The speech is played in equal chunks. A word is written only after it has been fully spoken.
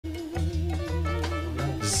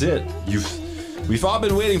is it. We've all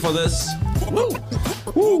been waiting for this. Woo!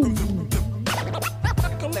 Woo!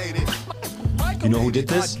 You know who did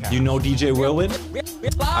this? You know DJ Whirlwind?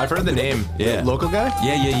 I've heard the name. Yeah. Local guy?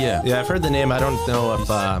 Yeah. Yeah, I've heard the name. I don't know if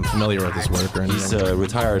I'm familiar with his work or anything. He's a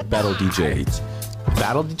retired battle DJ.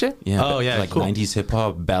 Battle DJ? Yeah. Oh, yeah, like cool. 90s hip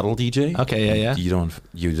hop battle DJ. Okay, yeah. You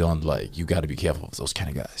don't like. You got to be careful with those kind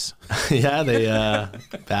of guys. Yeah, they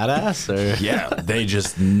badass or Yeah, they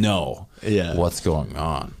just know what's going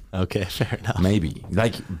on. Okay, fair enough. Maybe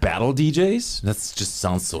like battle DJs. That just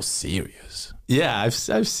sounds so serious. Yeah,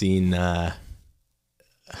 I've seen.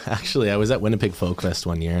 Actually, I was at Winnipeg Folk Fest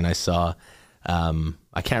one year and I saw.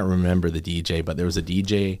 I can't remember the DJ, but there was a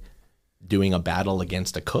DJ doing a battle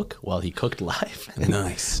against a cook while he cooked live.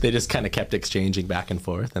 Nice. They just kind of kept exchanging back and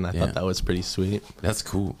forth, and I thought that was pretty sweet. That's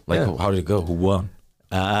cool. Like, how did it go? Who won?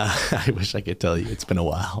 I wish I could tell you. It's been a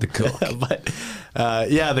while. The cook. But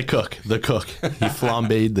yeah, the cook. He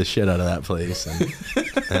flambéed the shit out of that place. And,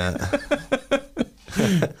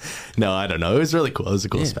 no, I don't know. It was really cool. It was a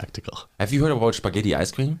cool spectacle. Have you heard about spaghetti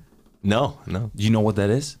ice cream? No. Do you know what that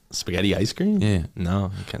is? Spaghetti ice cream? Yeah.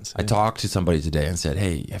 No, I can't say. I talked to somebody today and said,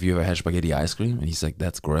 hey, have you ever had spaghetti ice cream? And he's like,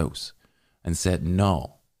 that's gross. And said,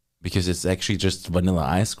 no, because it's actually just vanilla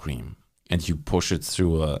ice cream. And you push it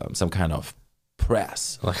through some kind of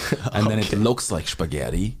press. And then it looks like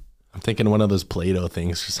spaghetti. I'm thinking one of those Play-Doh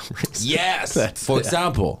things for some reason. Yes, for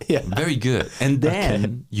example. Yeah. Very good. And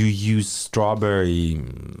then you use strawberry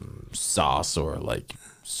sauce or like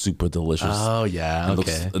super delicious. Oh, yeah.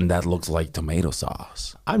 And that looks like tomato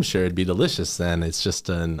sauce. I'm sure it'd be delicious then. It's just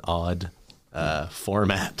an odd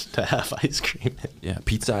format to have ice cream in. Yeah,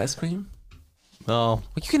 pizza ice cream? Well,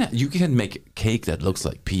 you can make cake that looks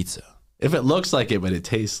like pizza. If it looks like it, but it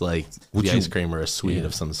tastes like ice cream or a sweet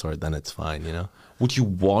of some sort, then it's fine, you know? Would you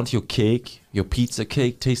want your pizza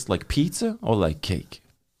cake, taste like pizza or like cake?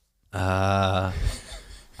 I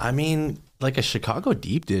mean, like a Chicago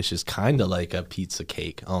deep dish is kind of like a pizza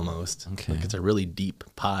cake almost. Okay. Like it's a really deep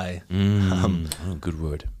pie. Good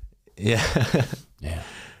word. Yeah. Yeah.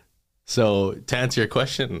 So to answer your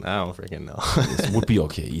question, I don't freaking know. It would be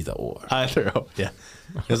okay, either or. Either, yeah.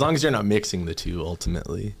 As long as you're not mixing the two,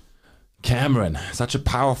 ultimately. Cameron, such a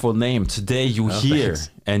powerful name. Today you're here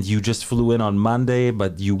and you just flew in on Monday,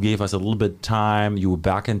 but you gave us a little bit of time. You were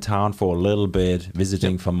back in town for a little bit,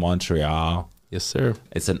 visiting from Montreal. Yes, sir.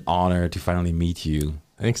 It's an honor to finally meet you.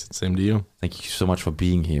 Thanks. Same to you. Thank you so much for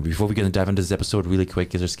being here. Before we get to dive into this episode really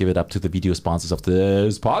quick, just give it up to the video sponsors of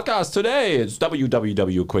this podcast today. It's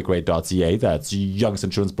www.quickrate.ca. That's Young's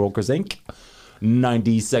Insurance Brokers, Inc.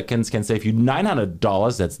 90 seconds can save you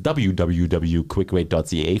 $900. That's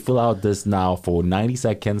www.quickrate.ca. Fill out this now for 90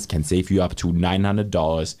 seconds, can save you up to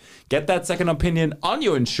 $900. Get that second opinion on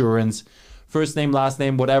your insurance. First name, last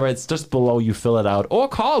name, whatever. It's just below. You fill it out or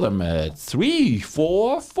call them at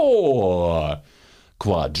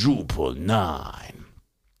 344-999.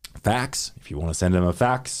 Fax. If you want to send them a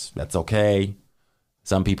fax, that's okay.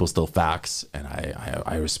 Some people still fax, and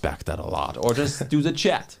I respect that a lot. Or just do the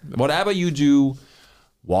chat. Whatever you do,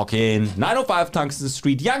 walk in. 905 Tungsten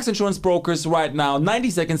Street, Young's Insurance Brokers right now. 90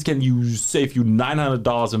 seconds can save you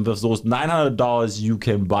 $900. And with those $900, you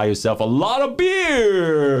can buy yourself a lot of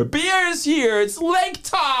beer. Beer is here. It's lake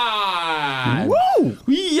time. Woo!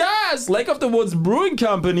 Yes, Lake of the Woods Brewing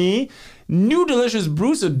Company. New delicious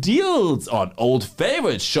brews or deals on old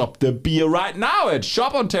favorites. Shop the beer right now at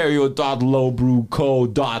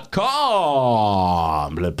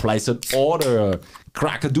shopontario.lowbrewco.com. Place an order.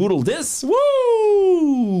 Crack-a-doodle this.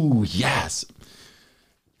 Woo! Yes.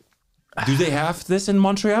 Do they have this in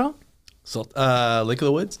Montreal? So, Lake of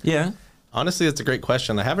the Woods? Yeah. Honestly, that's a great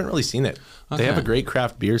question. I haven't really seen it. Okay. They have a great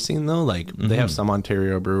craft beer scene, though. Like, they have some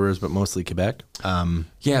Ontario brewers, but mostly Quebec.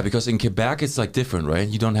 Yeah, because in Quebec, it's like different, right?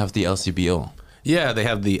 You don't have the LCBO. Yeah, they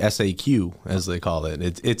have the SAQ, as they call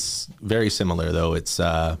it. It's very similar, though. It's,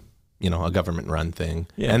 a government-run thing.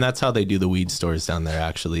 Yeah. And that's how they do the weed stores down there,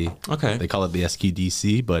 actually. Okay. They call it the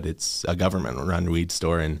SQDC, but it's a government-run weed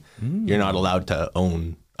store, and you're not allowed to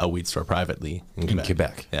own a weed store privately in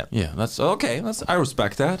Quebec. Yeah, that's okay. I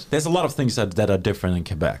respect that. There's a lot of things that are different in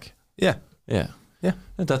Quebec. Yeah.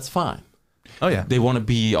 That's fine. Oh yeah, they want to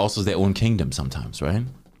be also their own kingdom sometimes, right?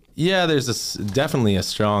 Yeah, there's definitely a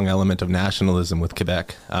strong element of nationalism with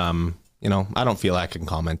Quebec. I don't feel I can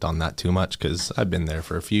comment on that too much because I've been there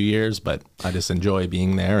for a few years, but I just enjoy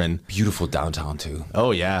being there. And beautiful downtown too. Oh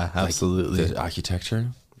yeah, absolutely. Like the architecture.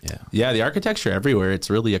 Yeah, the architecture everywhere. It's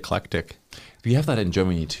really eclectic. We have that in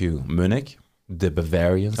Germany too. Munich, the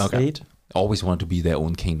Bavarian state. always want to be their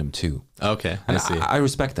own kingdom too. Okay, and I see. I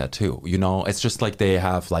respect that too. You know, it's just like they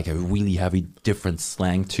have like a really heavy different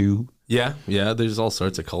slang too. Yeah, there's all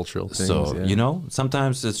sorts of cultural things. So, yeah. you know,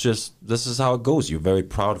 sometimes it's just, this is how it goes. You're very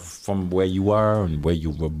proud from where you are and where you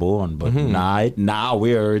were born. But now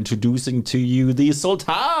we're introducing to you the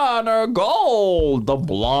Sultaner Gold, the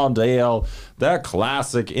blonde ale, the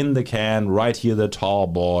classic in the can, right here, the tall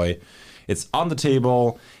boy. It's on the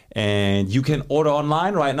table, and you can order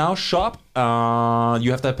online right now, shop.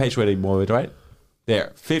 You have that page ready, Moritz, right?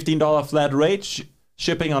 There, $15 flat rate.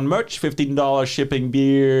 Shipping on merch, $15 shipping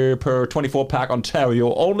beer per 24-pack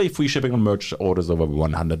Ontario. Only free shipping on merch orders over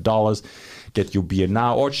 $100. Get your beer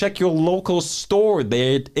now or check your local store.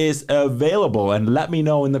 There it is available. And let me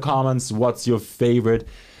know in the comments what's your favorite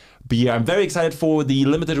beer. I'm very excited for the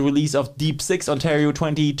limited release of Deep Six Ontario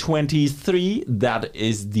 2023. That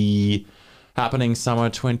is the happening summer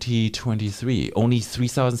 2023. Only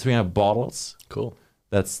 3,300 bottles. Cool.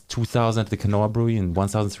 That's 2,000 at the Canoa Brewery and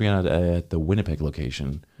 1,300 at the Winnipeg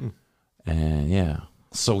location. And yeah.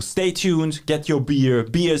 So stay tuned. Get your beer.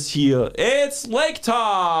 Beer's here. It's lake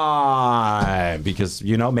time. Because,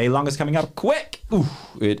 you know, May Long is coming up quick. Ooh,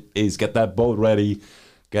 it is. Get that boat ready.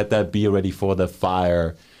 Get that beer ready for the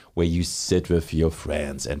fire where you sit with your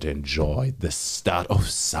friends and enjoy the start of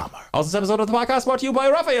summer. Also, this episode of the podcast brought to you by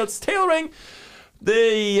Raphael's Tailoring.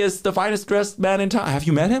 He is the finest dressed man in town. Have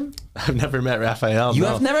you met him? I've never met Raphael. You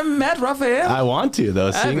have never met Raphael? I want to,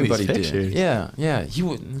 though, seeing Everybody these pictures. did. Yeah.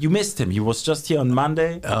 You missed him. He was just here on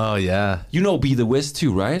Monday. Oh, yeah. You know Be The Wiz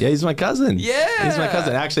too, right? Yeah, he's my cousin. Yeah. He's my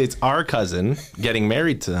cousin. Actually, it's our cousin getting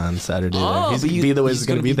married on Saturday. Oh, Be The Wiz is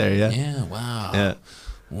going to be there, yeah. Yeah, wow. Yeah.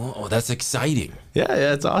 Whoa, that's exciting.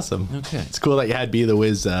 Yeah, it's awesome. Okay. It's cool that you had Be The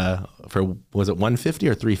Wiz for, was it 150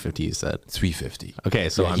 or 350 you said? 350. Okay,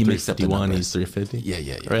 so I'm he mixed up the 351, numbers. he's 350?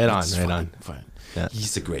 Yeah. Right on, That's right fine, on. Fine. Yeah.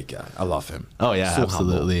 He's a great guy. I love him. Oh, yeah, So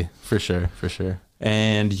absolutely. humble. For sure.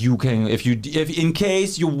 And you can, if in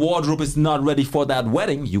case your wardrobe is not ready for that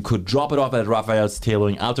wedding, you could drop it off at Raphael's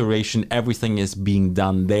Tailoring Alteration. Everything is being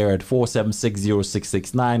done there at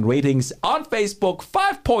 4760669. Ratings on Facebook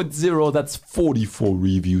 5.0. That's 44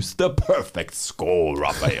 reviews. The perfect score.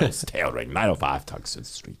 Raphael's Tailoring, 905 Tuxton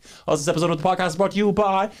Street. Also, this episode of the podcast is brought to you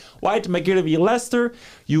by White McGillivray Leicester.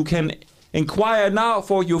 You can inquire now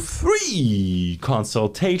for your free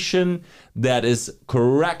consultation. That is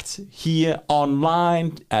correct here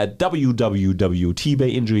online at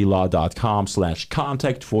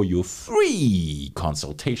www.tbayinjurylaw.com/contact for your free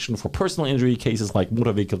consultation for personal injury cases like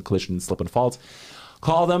motor vehicle collision, slip and falls.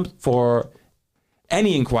 Call them for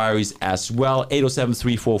any inquiries as well,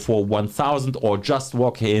 807-344-1000, or just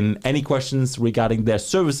walk in. Any questions regarding their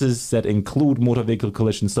services that include motor vehicle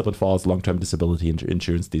collision, slip and falls, long-term disability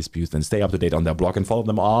insurance disputes, and stay up to date on their blog and follow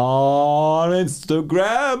them on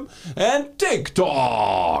Instagram and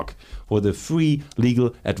TikTok for the free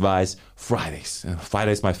legal advice Fridays.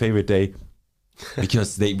 Friday's my favorite day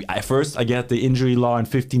because I get the injury law in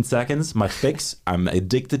 15 seconds, my fix. I'm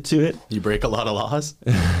addicted to it. You break a lot of laws?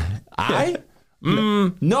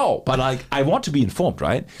 No, but like I want to be informed,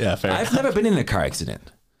 right? Yeah, fair. I've never been in a car accident.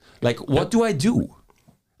 Like, what do I do?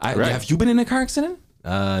 Right. Have you been in a car accident?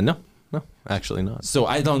 No, actually not. So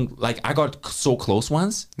I don't, like, I got so close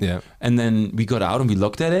once. Yeah. And then we got out and we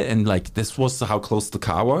looked at it, and like, this was how close the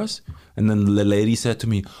car was. And then the lady said to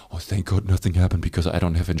me, "Oh, thank God nothing happened because I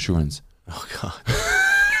don't have insurance." Oh, God.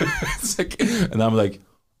 It's like, and I'm like,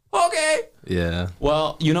 okay. Yeah.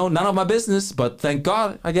 Well, you know, none of my business, but thank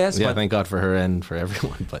God, I guess. Yeah, but thank God for her and for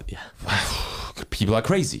everyone, but yeah. people are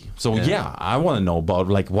crazy. So yeah, I want to know about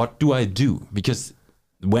like, what do I do? Because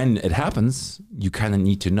when it happens, you kind of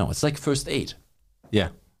need to know. It's like first aid. Yeah.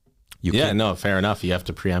 No, fair enough. You have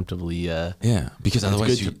to preemptively. Because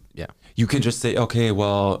otherwise you can just say, okay,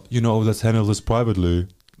 well, you know, let's handle this privately.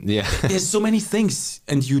 Yeah. There's so many things,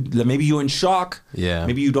 and maybe you're in shock. Yeah.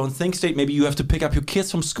 Maybe you don't think straight. Maybe you have to pick up your kids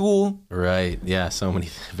from school. Right. Yeah. So many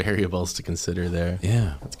variables to consider there.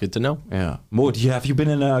 Yeah. That's good to know. Yeah. Mo, have you been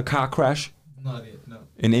in a car crash? Not yet, no.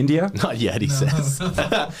 In India? Not yet, he says.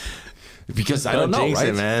 Because I don't know, jinx right?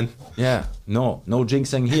 it, man. Yeah. No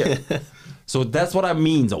jinxing here. So that's what I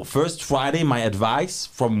mean. So first Friday, my advice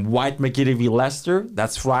from White McGillivray Leicester.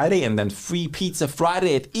 That's Friday, and then free pizza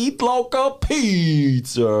Friday at Eat Local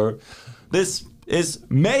Pizza. This is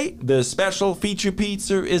May. The special feature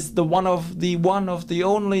pizza is the only one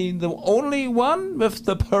with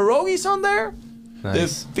the pierogies on there.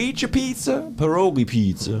 Nice. The feature pizza, pierogi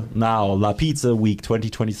pizza. Now La Pizza Week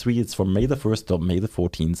 2023. It's from May the 1st to May the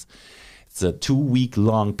 14th. It's a 2-week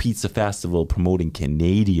long pizza festival promoting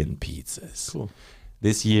Canadian pizzas. Cool.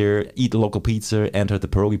 This year, eat local pizza, enter the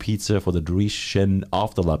pierogi pizza for the duration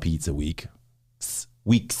of the La Pizza week.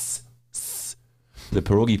 Weeks. The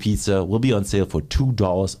pierogi pizza will be on sale for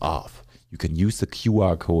 $2 off. You can use the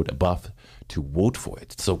QR code above to vote for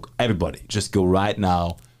it. So everybody, just go right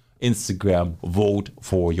now, Instagram, vote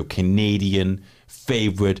for your Canadian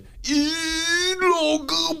favorite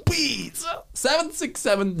local pizza.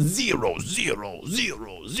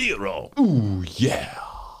 767-0000. Ooh, yeah.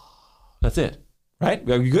 That's it. Right?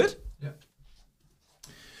 Are you good? Yeah.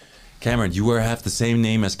 Cameron, you have the same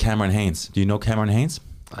name as Cameron Haynes. Do you know Cameron Haynes?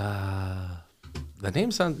 The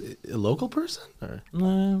name sounds a local person? Or?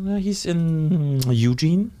 He's in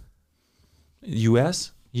Eugene,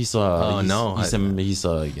 U.S. He's a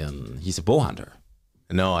bow hunter.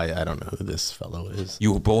 No, I don't know who this fellow is.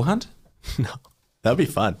 You bow hunt? No. That'd be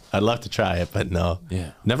fun. I'd love to try it, but no.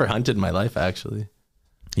 Yeah. Never hunted in my life, actually.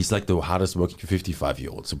 He's like the hardest working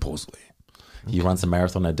 55-year-old, supposedly. He runs a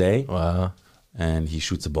marathon a day. Wow. And he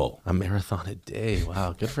shoots a bow. A marathon a day.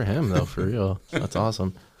 Wow. Good for him, though, for real. That's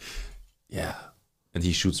awesome. Yeah. And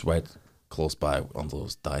he shoots right close by on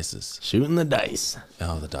those dices. Shooting the dice.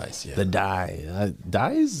 Oh, the dice, yeah. The die.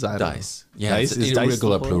 Dice? Dice. Yeah, dice? It's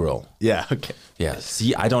irregular plural. Yeah, okay. Yeah,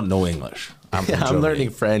 see, I don't know English. I'm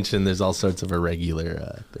learning French, and there's all sorts of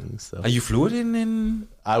irregular things. So. Are you fluent in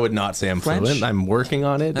I would not say I'm French? Fluent. I'm working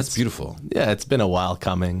on it. That's beautiful. Yeah, it's been a while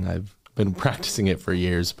coming. I've been practicing it for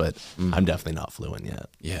years, but I'm definitely not fluent yet.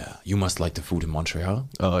 Yeah, you must like the food in Montreal.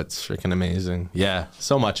 Oh, it's freaking amazing. Yeah,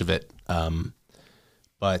 so much of it.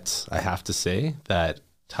 But I have to say that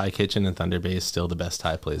Thai Kitchen in Thunder Bay is still the best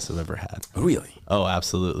Thai place I've ever had. Really? Oh,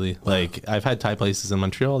 absolutely. Wow. Like, I've had Thai places in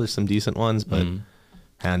Montreal. There's some decent ones, but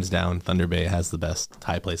hands down, Thunder Bay has the best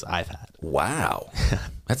Thai place I've had. Wow.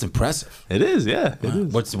 That's impressive. It is, yeah.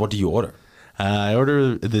 It is. What do you order? I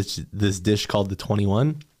order this dish called the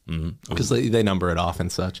 21 because they number it off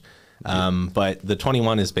and such. But the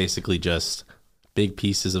 21 is basically just big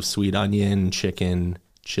pieces of sweet onion, chicken,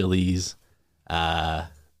 chilies,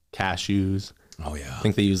 cashews. Oh yeah. I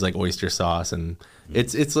think they use like oyster sauce, and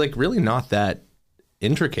it's like really not that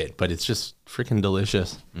intricate, but it's just freaking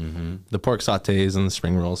delicious. The pork sautés and the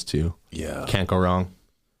spring rolls too. Yeah. Can't go wrong.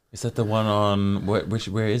 Is that the one on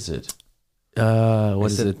where is it?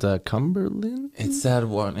 What is it? Cumberland? It's that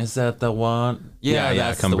one. Is that the one? Yeah,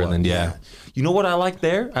 that's Cumberland. The one. Yeah. You know what I like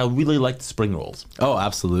there? I really like the spring rolls. Oh,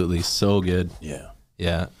 absolutely, so good. Yeah.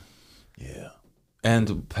 Yeah.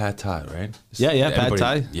 And pad thai, right? Pad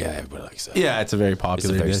thai. Yeah, everybody likes that. Yeah, it's a very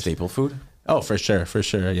popular It's a very dish. staple food. Oh, for sure.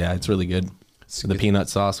 Yeah, it's really good. The peanut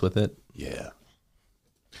sauce with it. Yeah.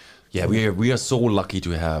 Yeah, we are so lucky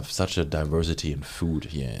to have such a diversity in food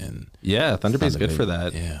here in Thunder Bay's good for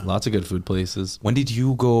that. Yeah. Lots of good food places. When did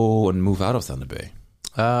you go and move out of Thunder Bay?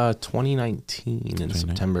 2019 in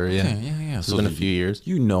September. Yeah. Yeah. So it's been a few years.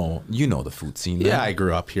 You know the food scene. Yeah, right? I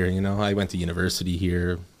grew up here. I went to university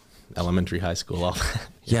here, elementary, high school, all that.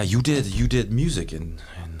 Yeah, you did music in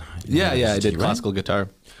yeah, I did classical guitar.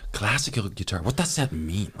 Classical guitar. What does that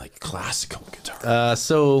mean? Like classical guitar?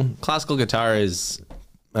 So classical guitar is,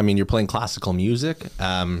 you're playing classical music.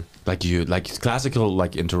 I'm interrupting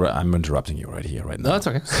you right here, right now. No, that's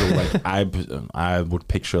okay. So I would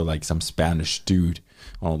picture like some Spanish dude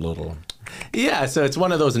on a little. Yeah, so it's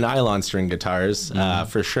one of those nylon string guitars,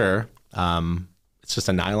 for sure. It's just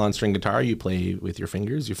a nylon string guitar. You play with your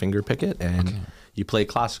fingers, you finger pick it, and you play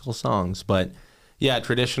classical songs. But yeah,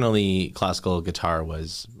 traditionally, classical guitar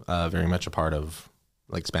was very much a part of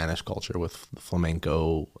like Spanish culture with the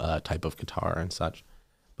flamenco type of guitar and such.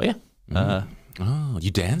 But yeah.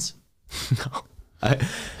 You dance? No.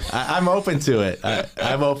 I'm open to it.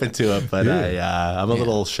 I'm open to it, but I'm a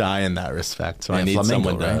little shy in that respect. So I need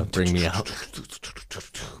someone to bring me out.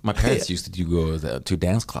 My parents used to go to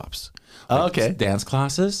dance clubs. Oh, okay. Dance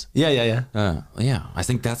classes? Yeah. Yeah. I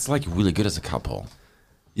think that's like really good as a couple.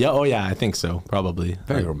 Yeah. Oh, yeah. I think so. Probably.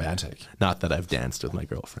 Very romantic. Not that I've danced with my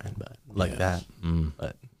girlfriend, but like that.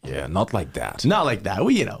 But yeah, not like that. Not like that.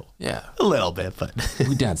 We, yeah, a little bit, but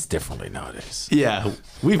we dance differently nowadays. Yeah,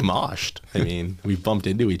 we've moshed. We've bumped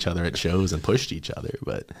into each other at shows and pushed each other,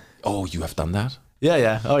 but. Oh, you have done that?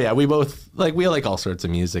 Yeah. Oh, yeah. We both we like all sorts of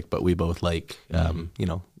music, but we both like,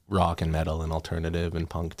 rock and metal and alternative and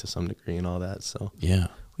punk to some degree and all that. So yeah,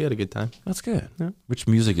 we had a good time. That's good. Yeah. Which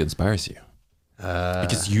music inspires you?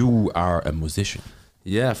 Because you are a musician.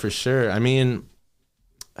 Yeah, for sure.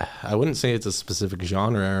 I wouldn't say it's a specific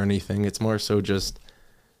genre or anything. It's more so just,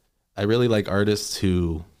 I really like artists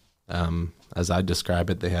who, as I describe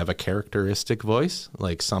it, they have a characteristic voice,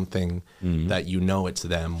 like something that it's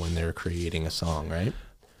them when they're creating a song, right?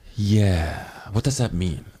 Yeah. What does that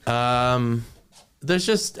mean? there's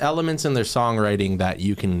just elements in their songwriting that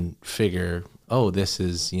you can figure, oh, this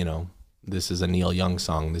is a Neil Young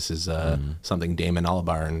song. This is something Damon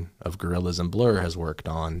Albarn of Gorillaz and Blur has worked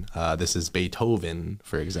on. This is Beethoven,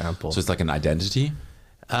 for example. So it's like an identity?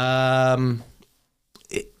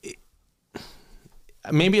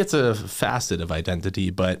 Maybe it's a facet of identity,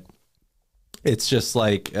 but it's just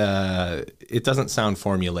like, it doesn't sound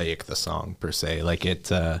formulaic, the song per se. Like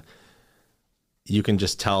you can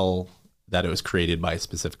just tell that it was created by a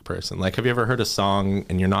specific person. Like, have you ever heard a song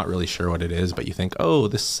and you're not really sure what it is, but you think, oh,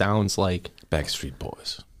 this sounds like Backstreet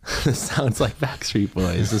Boys. This sounds like Backstreet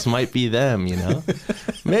Boys. This might be them,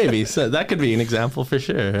 Maybe. So that could be an example for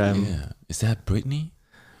sure. Yeah. Is that Britney?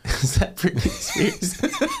 Is that Britney Spears?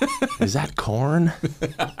 Is that Korn?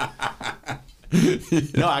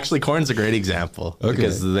 No, actually, Korn's a great example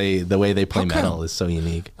because the way they play metal is so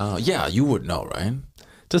unique. Yeah, you would know, right?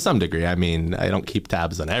 To some degree. I mean, I don't keep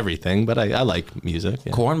tabs on everything, but I like music.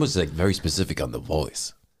 Yeah. Korn was like very specific on the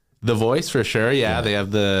voice. The voice, for sure. Yeah, they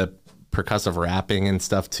have the percussive rapping and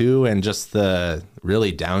stuff too, and just the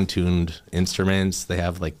really down-tuned instruments. They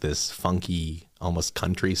have like this funky, almost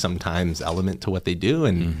country sometimes element to what they do,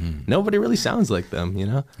 and nobody really sounds like them,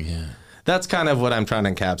 Yeah. That's kind of what I'm trying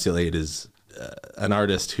to encapsulate is an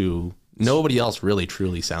artist who nobody else really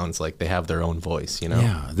truly sounds like. They have their own voice,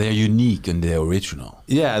 Yeah, they're unique and they're original.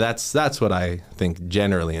 Yeah, that's what I think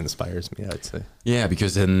generally inspires me, I would say. Yeah,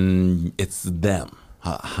 because then it's them,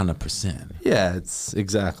 100%. Yeah, it's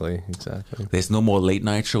exactly. There's no more late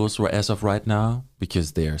night shows as of right now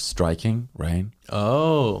because they're striking, right?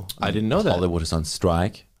 Oh, I didn't know that. Hollywood is on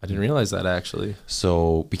strike. I didn't realize that, actually.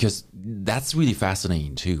 So, because that's really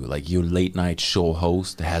fascinating too. Like your late night show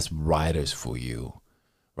host has writers for you.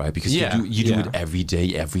 Right, because you do it every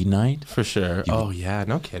day, every night. For sure. Yeah,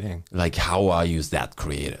 no kidding. Like, how are you that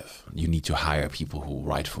creative? You need to hire people who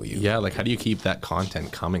write for you. Yeah, like how do you keep that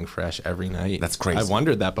content coming fresh every night? That's crazy. I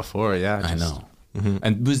wondered that before. Yeah, I know.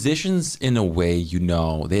 And musicians, in a way,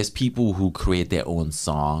 there's people who create their own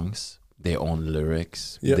songs, their own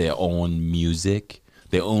lyrics, their own music,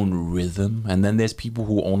 their own rhythm, and then there's people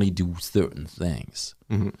who only do certain things.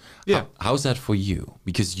 Yeah. How's that for you?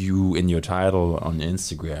 Because you, in your title on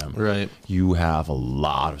Instagram, right, you have a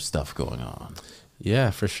lot of stuff going on.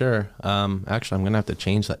 Yeah, for sure. Actually, I'm gonna have to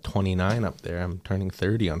change that 29 up there. I'm turning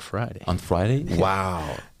 30 on Friday. On Friday?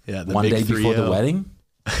 Wow. Yeah, one day before the wedding.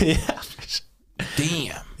 Yeah. For sure.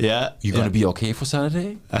 Damn. Yeah. You gonna be okay for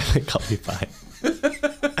Saturday? I think I'll be fine.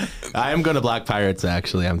 I am going to Black Pirates,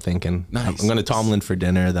 actually, I'm thinking. Nice. I'm going to Tomlin for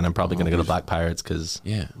dinner, then I'm probably going to go to Black Pirates because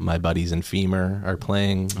my buddies in Femur are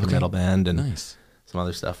playing a metal band and some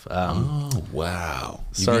other stuff. Wow.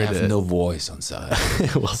 Sorry, you have no voice on side.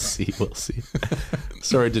 We'll see.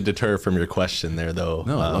 Sorry to deter from your question there, though.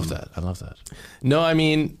 No, I love that. No, I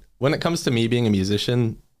mean, when it comes to me being a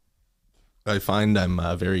musician, I find I'm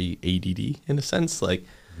very ADD in a sense. Like,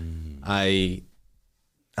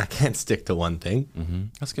 I can't stick to one thing.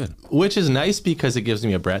 That's good. Which is nice because it gives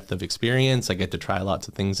me a breadth of experience. I get to try lots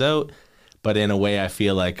of things out. But in a way, I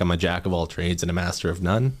feel like I'm a jack of all trades and a master of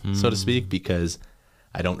none, so to speak, because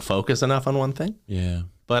I don't focus enough on one thing. Yeah.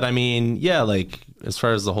 But I mean, like as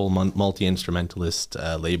far as the whole multi-instrumentalist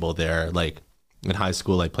label there, like in high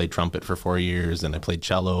school, I played trumpet for 4 years and I played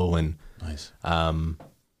cello and nice.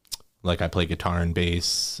 Like I play guitar and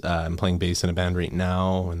bass. I'm playing bass in a band right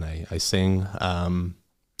now and I sing.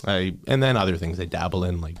 And then other things I dabble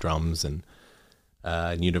in, like drums, and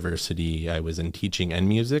in university I was in teaching and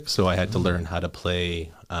music, so I had to learn how to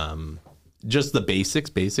play just the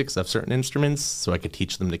basics of certain instruments so I could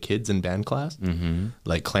teach them to kids in band class,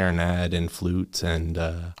 like clarinet and flute and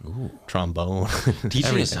trombone.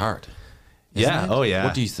 Teaching is hard. Yeah. Oh yeah.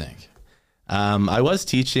 What do you think? I was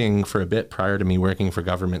teaching for a bit prior to me working for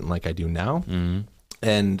government like I do now,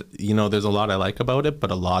 and there's a lot I like about it, but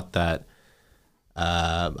a lot that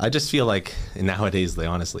I just feel like nowadays they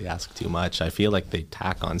honestly ask too much. I feel like they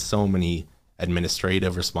tack on so many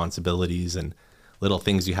administrative responsibilities and little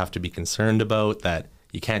things you have to be concerned about that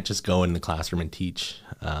you can't just go in the classroom and teach.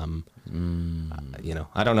 I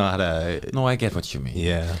don't know how to... No, I get what you mean.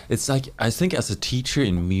 Yeah. It's like, I think as a teacher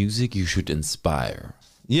in music, you should inspire.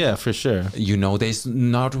 Yeah, for sure. There's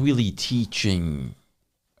not really teaching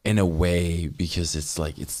in a way because it's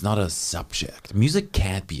like, it's not a subject. Music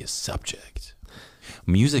can't be a subject.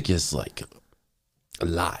 Music is like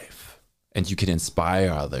alive, and you can inspire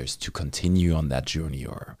others to continue on that journey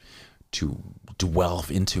or to delve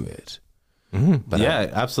into it. But yeah,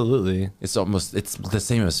 absolutely. It's the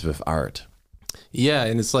same as with art. Yeah,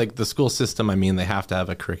 and it's like the school system, I mean, they have to have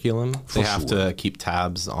a curriculum. They have to keep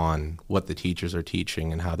tabs on what the teachers are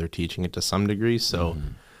teaching and how they're teaching it to some degree. So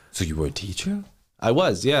So you were a teacher? I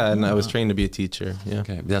was, yeah, and I was trained to be a teacher. Yeah.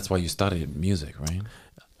 Okay, that's why you studied music, right?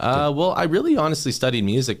 Well, I really honestly studied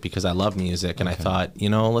music because I love music, and I thought,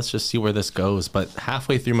 let's just see where this goes. But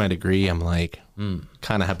halfway through my degree, I'm like,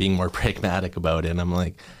 kind of being more pragmatic about it. And I'm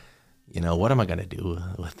like, what am I gonna do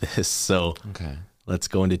with this? So let's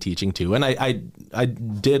go into teaching too. And I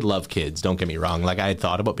did love kids. Don't get me wrong. Like I had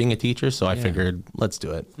thought about being a teacher, so I figured let's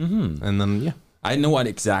do it. And then I know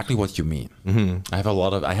exactly what you mean. I had a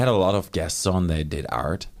lot of guests on that did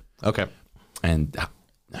art. Okay, and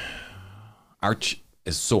art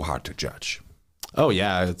is so hard to judge. Oh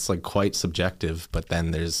yeah, it's like quite subjective, but then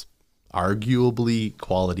there's arguably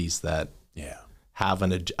qualities that have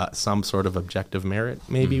some sort of objective merit,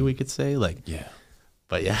 maybe we could say. Like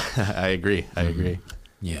but yeah, I agree.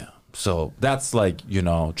 Yeah, so that's like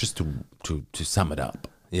just to sum it up.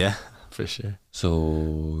 Yeah, for sure.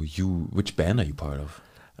 So which band are you part of?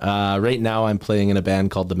 Right now I'm playing in a band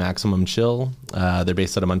called The Maximum Chill. They're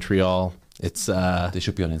based out of Montreal. It's they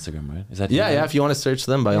should be on Instagram, right? Is that yeah. If you want to search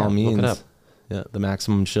them, by all means, look it up. Yeah, The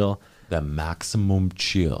Maximum Chill. The Maximum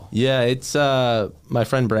Chill. Yeah, it's my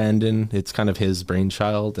friend Brandon. It's kind of his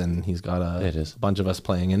brainchild, and he's got a bunch of us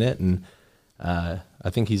playing in it. And I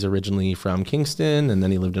think he's originally from Kingston, and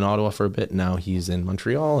then he lived in Ottawa for a bit. Now he's in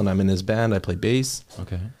Montreal, and I'm in his band. I play bass.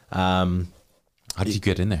 Okay. How did you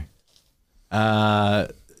get in there?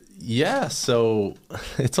 Yeah, so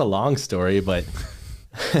it's a long story, but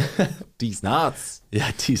These Nuts.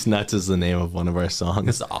 Yeah, These Nuts is the name of one of our songs.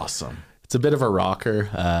 It's awesome. It's a bit of a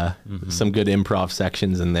rocker. Some good improv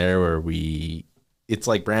sections in there where it's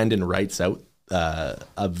like Brandon writes out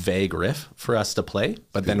a vague riff for us to play,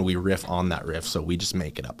 but then we riff on that riff, so we just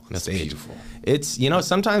make it up on stage. Beautiful. It's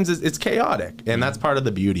sometimes it's chaotic, and that's part of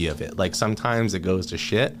the beauty of it. Like sometimes it goes to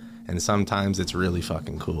shit, and sometimes it's really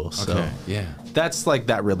fucking cool. So that's like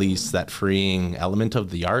that release, that freeing element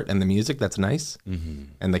of the art and the music. That's nice,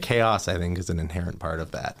 and the chaos I think is an inherent part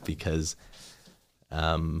of that because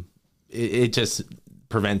it just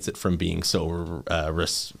prevents it from being so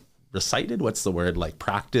recited. What's the word? Like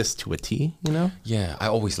practice to a T, Yeah, I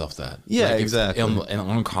always love that. Yeah, like exactly.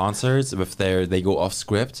 On concerts, if they go off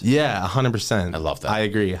script. Yeah, 100%. I love that. I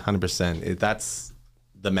agree, 100%. That's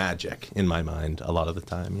the magic in my mind a lot of the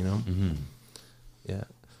time, Yeah.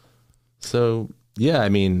 So yeah, I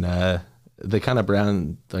mean, they kind of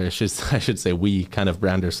I should say we kind of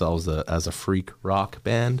brand ourselves as a freak rock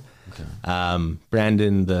band. Okay.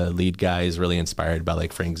 Brandon, the lead guy, is really inspired by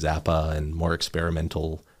like Frank Zappa and more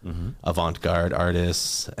experimental avant-garde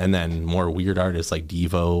artists, and then more weird artists like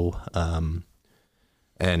Devo.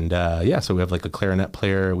 So we have like a clarinet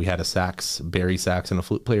player. We had a Barry sax and a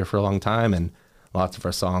flute player for a long time, and lots of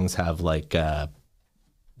our songs have like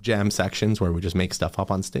jam sections where we just make stuff up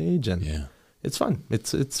on stage, and it's fun.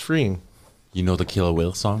 It's freeing. You know the Killer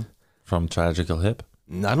Whale song from Tragical Hip?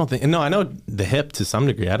 I don't think. No, I know the Hip to some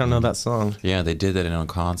degree. I don't know that song. Yeah, they did that in a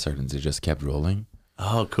concert, and they just kept rolling.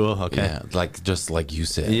 Oh, cool. Okay. Yeah, just like you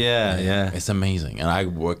said. Yeah. It's amazing. And I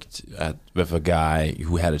worked with a guy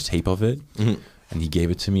who had a tape of it, and he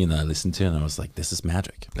gave it to me, and I listened to it, and I was like, "This is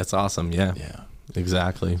magic." That's awesome. Yeah. Yeah.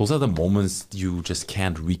 Exactly. Those are the moments you just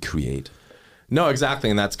can't recreate. No, exactly.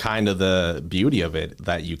 And that's kind of the beauty of it,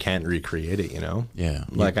 that you can't recreate it, Yeah.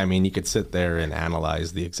 Like, I mean, you could sit there and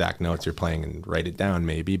analyze the exact notes you're playing and write it down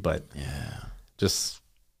maybe, but just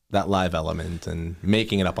that live element and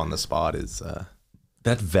making it up on the spot is...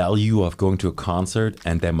 that value of going to a concert,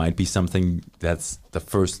 and there might be something that's the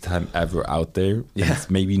first time ever out there. Yeah. It's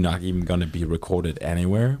maybe not even going to be recorded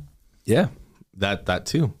anywhere. Yeah. That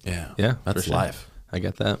too. Yeah. Yeah. That's life. I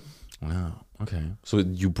get that. Wow. Okay. So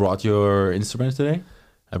you brought your instrument today?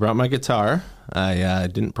 I brought my guitar. I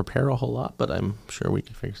didn't prepare a whole lot, but I'm sure we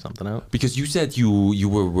can figure something out. Because you said you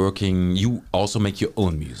were working, you also make your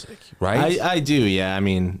own music, right? I do, yeah. I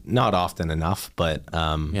mean, not often enough, but...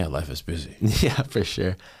 yeah, life is busy. Yeah, for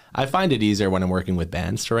sure. I find it easier when I'm working with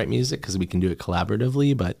bands to write music because we can do it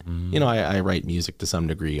collaboratively, but, I write music to some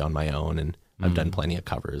degree on my own, and I've done plenty of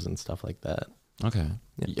covers and stuff like that. Okay.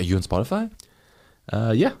 Yeah. Are you on Spotify?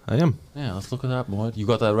 Yeah, I am. Yeah, let's look it up more. You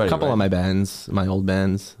got that ready, A couple of my old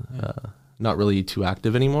bands, not really too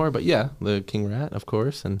active anymore, but yeah, the King Rat, of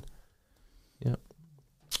course, and yeah.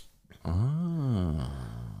 Oh,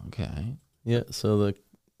 okay. Yeah, so the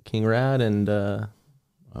King Rat and...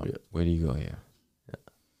 where do you go here? Yeah.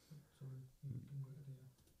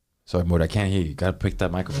 Sorry, Mort, I can't hear you. You gotta pick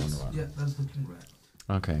that microphone around. Yeah, that's the King Rat.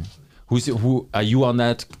 Okay. Who are you on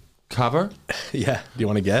that cover? Yeah. Do you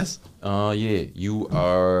want to guess? Yeah. You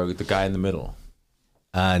are the guy in the middle.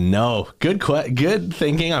 No. Good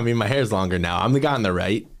thinking. I mean, my hair's longer now. I'm the guy on the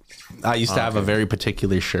right. I used to have a very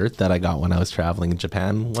particular shirt that I got when I was traveling in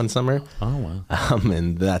Japan one summer. Oh, wow.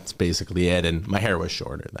 And that's basically it. And my hair was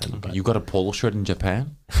shorter then. Okay. You got a polo shirt in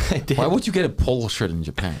Japan? I did. Why would you get a polo shirt in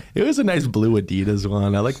Japan? It was a nice blue Adidas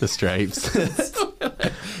one. I like the stripes.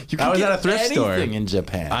 I was at a thrift store in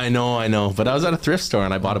Japan. I know. But I was at a thrift store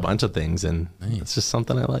and I bought a bunch of things, and it's just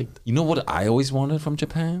something I liked. You know what I always wanted from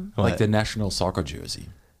Japan? What? Like the national soccer jersey.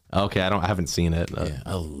 Okay, I haven't seen it. Yeah,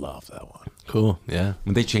 I love that one. Cool. Yeah.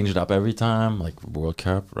 When they change it up every time, like World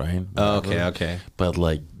Cup, right? Oh, okay. But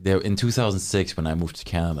like in 2006, when I moved to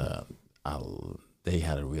Canada, they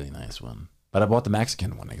had a really nice one. But I bought the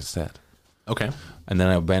Mexican one instead. Okay. And then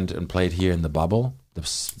I went and played here in the bubble, the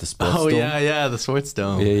sports dome. Yeah, the sports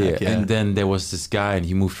dome. Yeah. And then there was this guy, and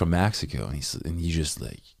he moved from Mexico, and he just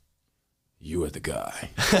like, you are the guy.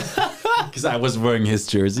 Because I was wearing his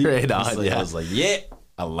jersey. Right on, I was like, yeah,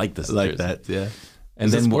 I like this. I like that, yeah.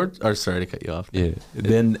 And then sorry to cut you off. Yeah.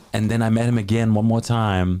 Then I met him again one more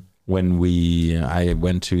time when I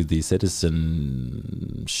went to the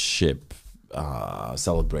citizenship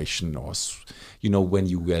celebration, or when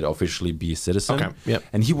you get officially be a citizen. Okay. Yep.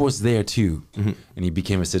 And he was there too, and he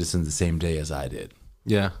became a citizen the same day as I did.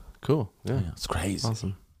 Yeah. Cool. Yeah. It's crazy.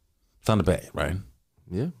 Awesome. Thunder Bay, right?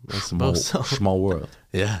 Yeah, I suppose so. Small world.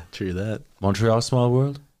 Yeah, true that. Montreal, small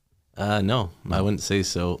world? No, I wouldn't say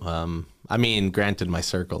so. I mean, granted, my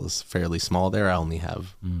circle is fairly small there. I only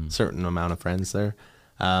have a certain amount of friends there.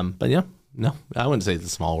 But yeah, no, I wouldn't say it's a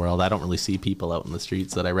small world. I don't really see people out in the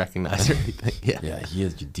streets that I recognize or anything. Yeah. Yeah,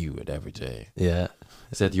 here you do it every day. Yeah.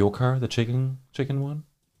 Is that your car, the chicken one?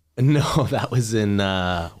 No, that was in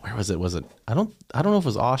where was it? Was it I don't know if it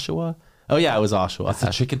was Oshawa. Oh yeah, it was Oshawa. That's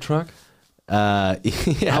a chicken truck? Yeah.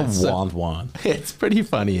 I want one. It's pretty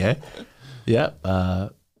funny, eh? Yeah.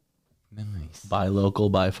 Nice. Buy local,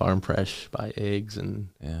 buy farm fresh, buy eggs and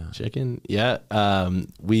chicken. Yeah.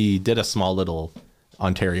 We did a small little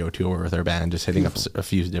Ontario tour with our band, just hitting up a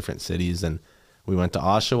few different cities, and we went to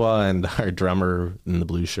Oshawa, and our drummer in the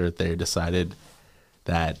blue shirt there decided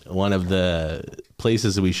that one of the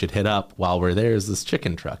places we should hit up while we're there is this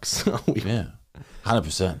chicken truck. So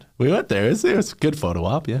 100%. We went there. It was a good photo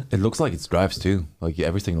op, yeah. It looks like it drives too. Like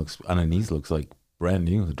everything looks underneath looks like brand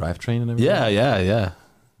new, the drivetrain and everything. Yeah.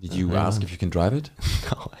 Did you ask if you can drive it?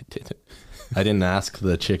 No, I didn't. I didn't ask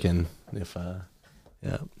the chicken if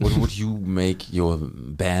What would you make your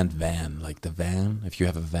band van? Like the van? If you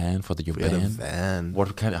have a van for your band? A van.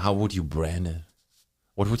 How would you brand it?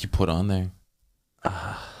 What would you put on there?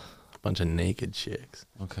 A bunch of naked chicks.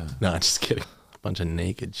 Okay. No, just kidding. A bunch of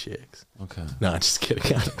naked chicks. Okay. No, just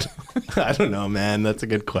kidding. I don't know, man. That's a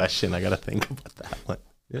good question. I got to think about that one.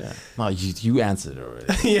 Yeah. No, you answered it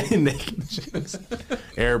already. Yeah, naked chicks.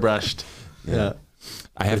 Airbrushed. Yeah.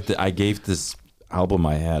 I gave this album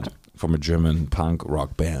I had from a German punk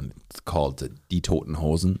rock band. It's called Die Toten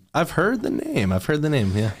Hosen. I've heard the name,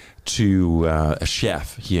 yeah. To a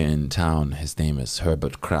chef here in town. His name is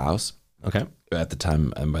Herbert Kraus. Okay. At the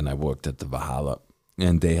time when I worked at the Valhalla.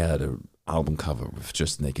 And they had an album cover with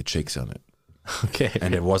just naked chicks on it. Okay.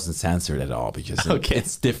 And it wasn't censored at all because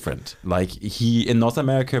it's different. Like in North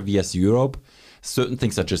America vs Europe, certain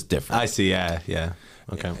things are just different. I see, yeah.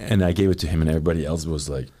 Okay. And I gave it to him and everybody else was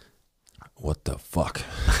like, what the fuck?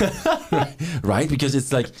 Right? Because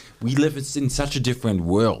it's like we live in such a different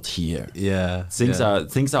world here. Yeah. Things are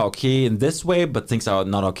okay in this way, but things are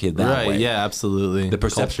not okay that way. Right, yeah, absolutely. The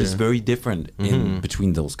perception is very different in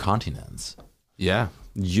between those continents. Yeah.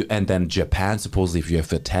 And then Japan, supposedly, if you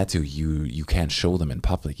have a tattoo, you can't show them in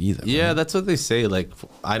public either. Yeah, right? that's what they say. Like,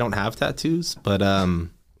 I don't have tattoos, but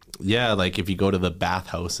yeah, like if you go to the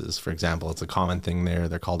bathhouses, for example, it's a common thing there.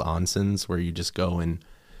 They're called onsens, where you just go and,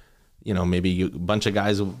 maybe a bunch of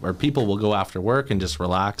guys or people will go after work and just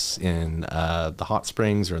relax in the hot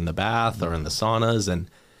springs or in the bath or in the saunas. And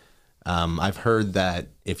I've heard that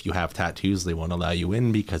if you have tattoos, they won't allow you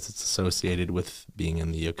in because it's associated with being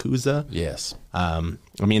in the Yakuza. Yes.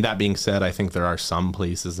 I mean, that being said, I think there are some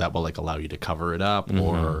places that will allow you to cover it up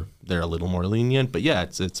or they're a little more lenient. But yeah,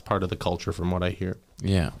 it's part of the culture from what I hear.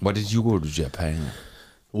 Yeah. Why did you go to Japan?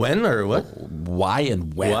 When or what? Why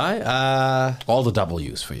and when? Why? All the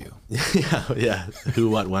W's for you. Yeah. Who,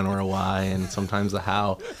 what, when, or why, and sometimes the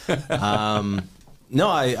how. No,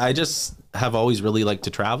 I just have always really liked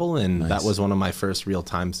to travel, and that was one of my first real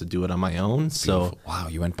times to do it on my own. So, wow,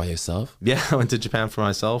 you went by yourself? Yeah, I went to Japan for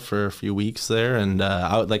myself for a few weeks there, and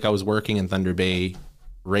I was working in Thunder Bay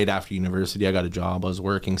right after university. I got a job. I was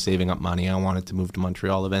working, saving up money. I wanted to move to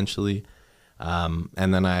Montreal eventually,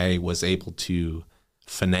 and then I was able to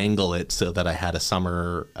finagle it so that I had a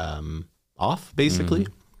summer off, basically.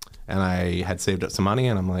 and I had saved up some money,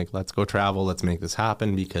 and I'm like, let's go travel. Let's make this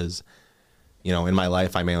happen, because, you know, in my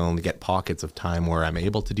life, I may only get pockets of time where I'm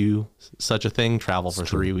able to do such a thing, travel for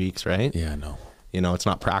 3 weeks, right? Yeah, I know. You know, it's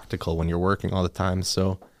not practical when you're working all the time.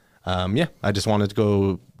 So, yeah, I just wanted to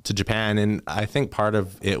go to Japan. And I think part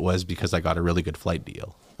of it was because I got a really good flight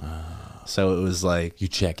deal. So it was like... You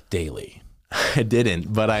check daily. I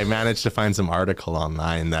didn't, but I managed to find some article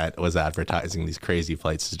online that was advertising these crazy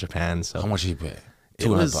flights to Japan. So how much did you pay?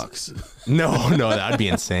 $200. No, that'd be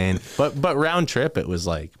insane. But round trip, it was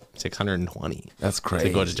like 620. That's crazy.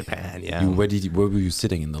 To go to Japan, yeah. Where were you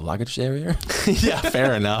sitting, in the luggage area? Yeah,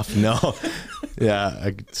 fair enough. No. Yeah,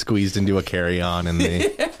 I squeezed into a carry-on and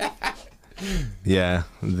yeah.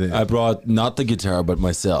 I brought not the guitar, but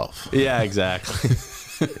myself. Yeah, exactly.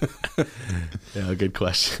 Yeah, good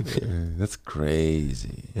question. Yeah, that's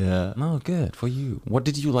crazy. Yeah. No, good for you. What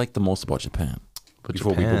did you like the most about Japan?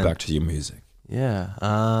 Before we go back to your music. Yeah.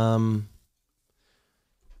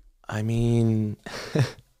 I mean,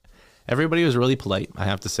 everybody was really polite, I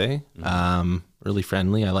have to say. Really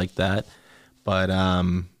friendly. I liked that. But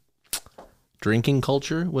drinking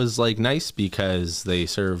culture was like nice, because they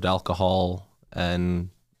served alcohol and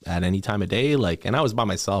at any time of day, like, and I was by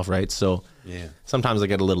myself, right? So yeah, sometimes I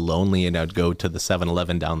get a little lonely, and I'd go to the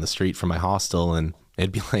 7-Eleven down the street from my hostel, and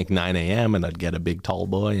it'd be like 9 a.m. and I'd get a big tall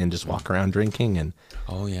boy and just walk around drinking, and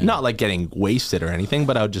not like getting wasted or anything,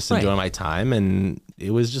 but I would just enjoy my time, and it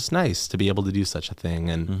was just nice to be able to do such a thing.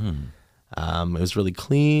 And it was really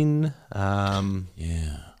clean.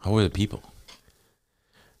 Yeah. How were the people?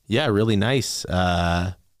 Yeah, really nice.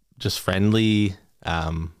 Just friendly.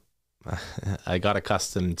 I got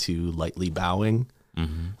accustomed to lightly bowing.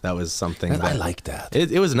 That was something that I like that.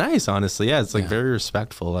 It was nice, honestly. Yeah, it's like very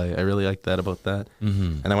respectful. I really liked that about that.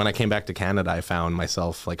 And then when I came back to Canada, I found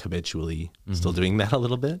myself like habitually still doing that a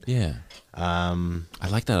little bit. Yeah. I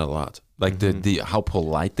like that a lot. Like the how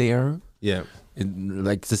polite they are. Yeah.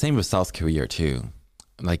 Like it's the same with South Korea too.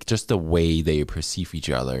 Like just the way they perceive each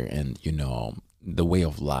other, and you know, the way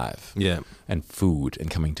of life. Yeah. And food and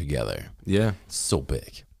coming together. Yeah. It's so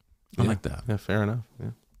big. I like that. Yeah, fair enough.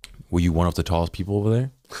 Yeah. Were you one of the tallest people over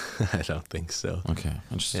there? I don't think so. Okay.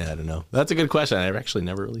 Interesting. Yeah, I don't know. That's a good question. I actually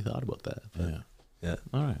never really thought about that. Yeah.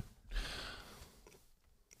 All right.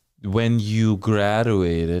 When you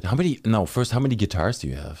graduated, how many guitars do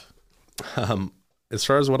you have? As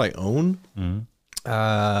far as what I own,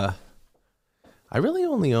 I really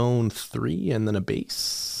only own 3 and then a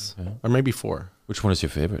bass, or maybe 4. Which one is your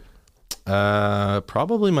favorite?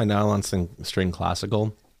 Probably my nylon string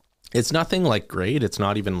classical. It's nothing like great. It's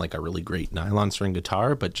not even like a really great nylon string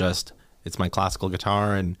guitar, but just it's my classical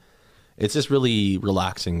guitar, and it's just really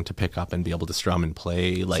relaxing to pick up and be able to strum and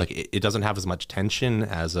play. Like it doesn't have as much tension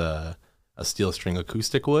as a steel string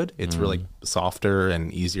acoustic would. It's really softer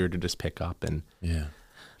and easier to just pick up. And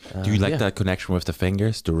do you like that connection with the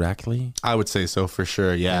fingers directly? I would say so, for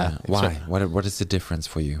sure. Yeah. Why? What is the difference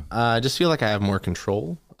for you? I just feel like I have more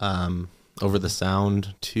control over the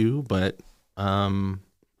sound too, but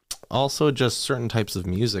also just certain types of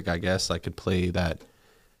music, I guess I could play that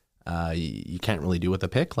you can't really do with a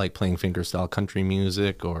pick, like playing fingerstyle country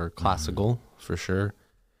music or classical, for sure.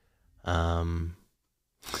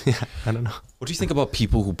 Yeah, I don't know. What do you think about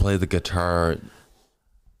people who play the guitar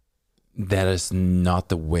that is not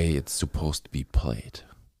the way it's supposed to be played?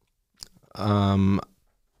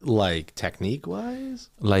 Like technique wise?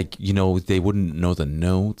 Like, you know, they wouldn't know the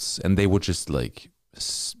notes, and they would just like,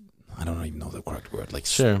 I don't even know the correct word, like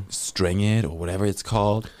string it or whatever it's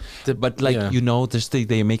called. But like, you know,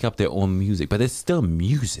 they make up their own music, but it's still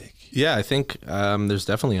music. Yeah, I think there's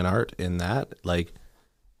definitely an art in that. Like,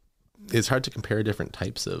 it's hard to compare different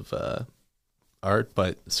types of art,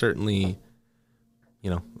 but certainly, you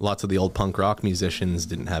know, lots of the old punk rock musicians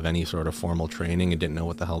didn't have any sort of formal training and didn't know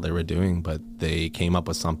what the hell they were doing, but they came up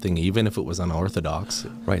with something, even if it was unorthodox.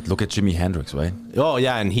 Right. Look at Jimi Hendrix, right? Oh,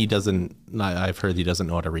 yeah. And I've heard he doesn't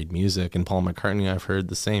know how to read music. And Paul McCartney, I've heard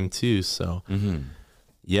the same too. So,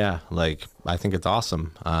 yeah, like, I think it's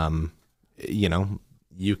awesome. You know,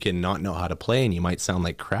 you can not know how to play and you might sound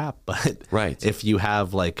like crap, but if you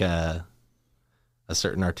have like a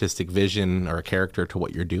certain artistic vision or a character to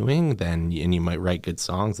what you're doing, then and you might write good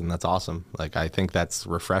songs, and that's awesome. Like, I think that's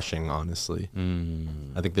refreshing, honestly.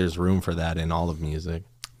 I think there's room for that in all of music.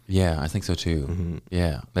 Yeah, I think so too.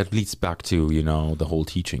 Yeah, that leads back to, you know, the whole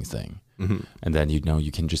teaching thing. And then, you know,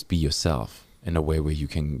 you can just be yourself in a way where you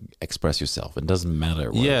can express yourself. It doesn't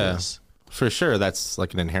matter what it is. For sure. That's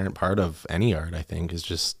like an inherent part of any art, I think, is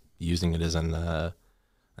just using it as an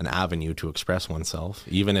avenue to express oneself,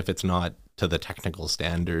 even if it's not to the technical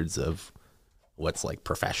standards of what's like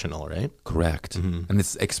professional, right? Correct. And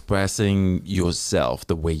it's expressing yourself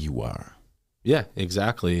the way you are. Yeah,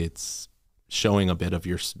 exactly. It's showing a bit of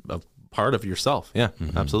a part of yourself. Yeah,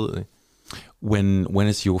 absolutely. When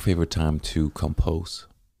is your favorite time to compose?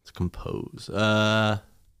 To compose. I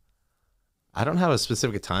don't have a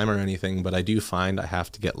specific time or anything, but I do find I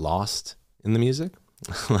have to get lost in the music.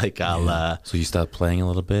 Like I'll so you start playing a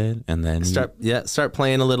little bit and then start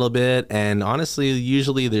playing a little bit, and honestly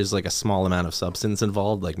usually there's like a small amount of substance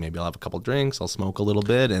involved. Like maybe I'll have a couple drinks, I'll smoke a little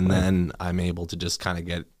bit, and then I'm able to just kind of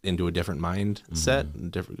get into a different mindset,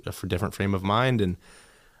 different frame of mind, and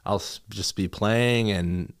I'll just be playing,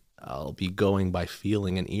 and I'll be going by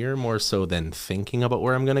feeling and ear more so than thinking about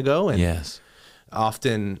where I'm going to go. And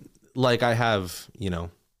often, like I have,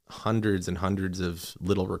 hundreds and hundreds of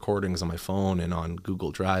little recordings on my phone and on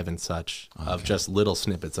Google Drive and such of just little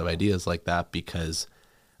snippets of ideas like that, because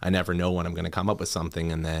I never know when I'm going to come up with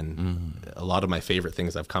something. And then a lot of my favorite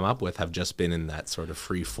things I've come up with have just been in that sort of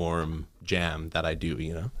free form jam that I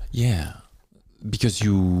do, Yeah. Because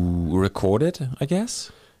you record it, I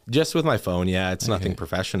guess? Just with my phone, yeah. It's nothing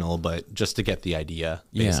professional, but just to get the idea,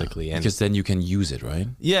 basically. Yeah, because then you can use it, right?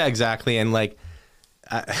 Yeah, exactly. And like,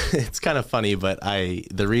 it's kind of funny, but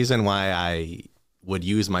the reason why I would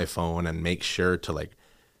use my phone and make sure to like,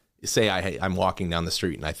 say I'm walking down the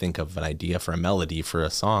street and I think of an idea for a melody for a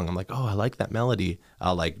song. I'm like, oh, I like that melody.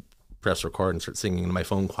 I'll like press record and start singing on my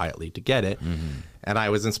phone quietly to get it. And I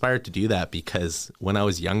was inspired to do that because when I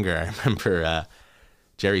was younger, I remember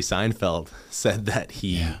Jerry Seinfeld said that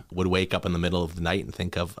he would wake up in the middle of the night and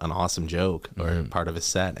think of an awesome joke or part of his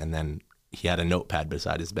set, and then he had a notepad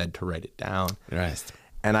beside his bed to write it down. Right.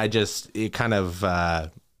 And it kind of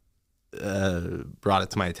brought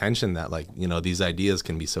it to my attention that like, these ideas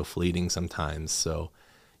can be so fleeting sometimes. So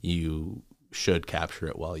you should capture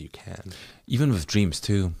it while you can. Even with dreams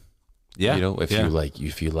too. Yeah. If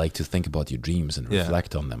you like to think about your dreams and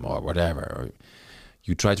reflect on them or whatever, or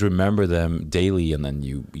you try to remember them daily and then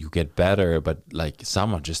you get better, but like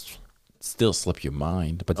someone just still slip your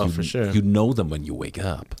mind, but for sure. You know them when you wake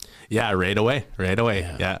up. Yeah, right away.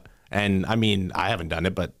 Yeah. And I mean, I haven't done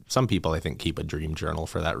it, but some people I think keep a dream journal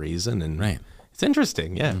for that reason. And it's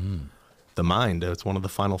interesting. Yeah. The mind, it's one of the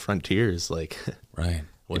final frontiers. Like, right.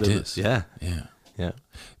 It is. Yeah.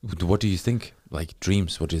 What do you think? Like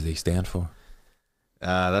dreams, what do they stand for?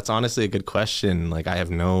 That's honestly a good question. Like I have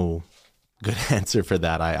no good answer for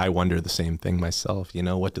that. I wonder the same thing myself.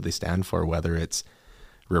 What do they stand for? Whether it's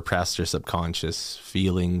repressed or subconscious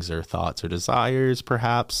feelings or thoughts or desires,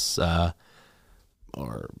 perhaps, I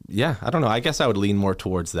don't know. I guess I would lean more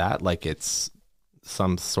towards that. Like it's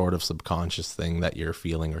some sort of subconscious thing that you're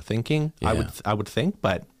feeling or thinking. Yeah. I would think,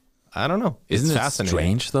 but I don't know. Isn't it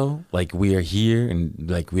strange though? Like we are here and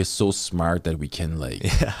like we're so smart that we can like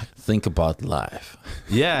think about life.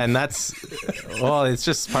 Yeah, and that's it's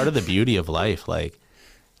just part of the beauty of life. Like,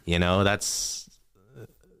 that's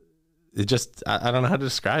it. Just I don't know how to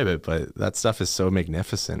describe it, but that stuff is so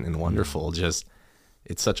magnificent and wonderful. Just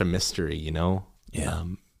it's such a mystery, Yeah.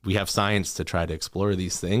 We have science to try to explore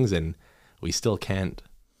these things, and we still can't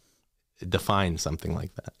define something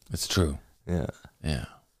like that. It's true. Yeah.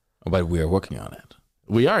 But we are working on it.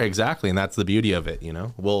 We are, exactly. And that's the beauty of it,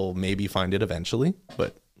 We'll maybe find it eventually,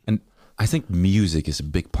 but. And I think music is a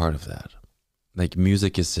big part of that. Like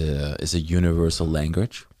music is a universal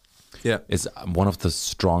language. Yeah. It's one of the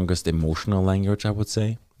strongest emotional language, I would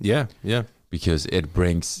say. Yeah. Because it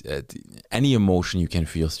brings any emotion you can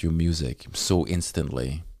feel through music so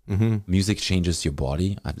instantly. Music changes your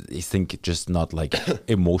body. I think just not like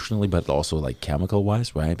emotionally, but also like chemical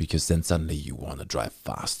wise, right? Because then suddenly you want to drive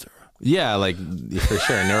faster. Yeah, like for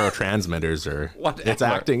sure, neurotransmitters or whatever. It's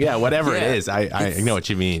acting. Yeah, whatever it is. I know what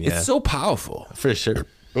you mean. Yeah. It's so powerful. For sure.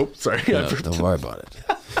 Oops, sorry. Don't worry about it.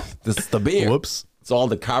 This is the beer. Whoops. It's all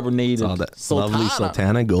the carbonated, all that lovely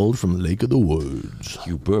Sultana Gold from the Lake of the Woods.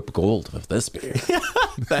 You burp gold with this beer.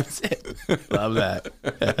 That's it. Love that.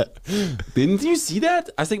 Didn't you see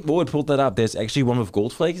that? I think Mo pulled that up. There's actually one with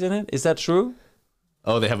gold flakes in it. Is that true?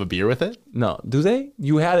 Oh, they have a beer with it? No. Do they?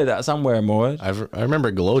 You had it somewhere, Mo. I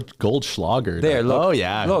remember Goldschlager. There, look. Oh,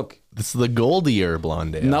 yeah. Look. This is the Goldier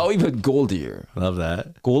blonde ale. Now even Goldier. Love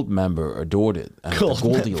that. Gold member adored it. And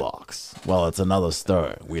Goldilocks. Well, it's another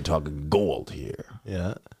star. We're talking gold here.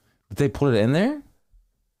 Yeah. Did they put it in there?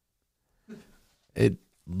 It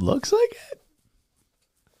looks like it.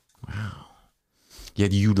 Wow. Yeah,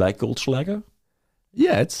 do you like Goldschlager?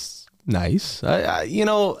 Yeah, it's nice.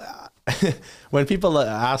 When people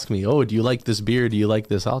ask me, oh, do you like this beer? Do you like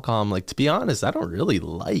this alcohol? I'm like, to be honest, I don't really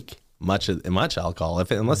like much alcohol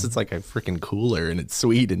unless it's like a freaking cooler and it's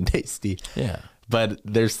sweet and tasty. Yeah. but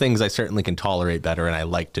there's things I certainly can tolerate better, and I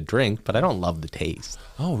like to drink, but I don't love the taste.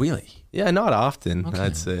 Oh, really? Yeah, not often,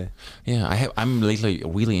 I'd say. Yeah, I'm lately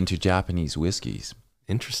really into Japanese whiskeys.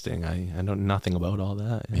 Interesting. I know nothing about all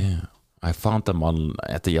that. Yeah. I found them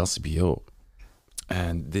at the LCBO.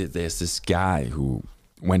 And there's this guy who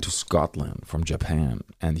went to Scotland from Japan,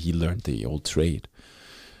 and he learned the old trade.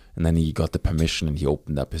 And then he got the permission, and he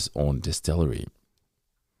opened up his own distillery.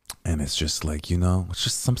 And it's just like, it's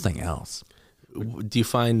just something else. Do you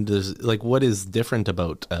find what is different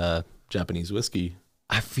about Japanese whiskey?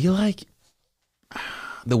 I feel like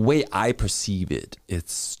the way I perceive it,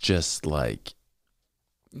 it's just like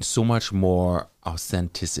so much more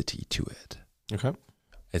authenticity to it. Okay.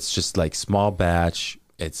 It's just like small batch.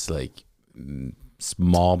 It's like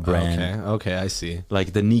small brand. Okay, I see.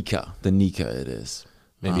 Like the Nika it is.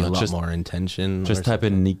 Maybe a lot more intention. Just type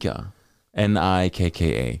in Nika,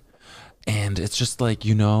 Nikka. And it's just like,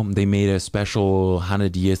 they made a special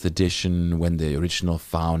 100 years edition when the original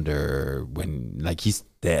founder, he's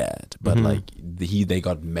dead, but they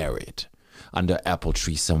got married under apple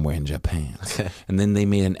tree somewhere in Japan. Okay. And then they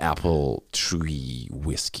made an apple tree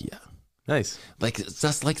whiskey. Nice. Like,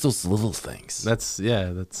 just like those little things. That's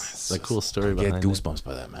a cool story behind it. Get goosebumps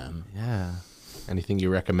by that, man. Yeah. Anything you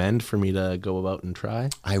recommend for me to go about and try?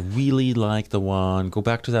 I really like the one. Go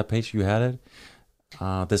back to that page you had it.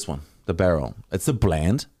 This one, the barrel. It's a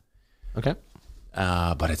blend. Okay.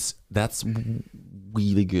 But that's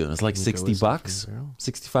really good. It's like $60,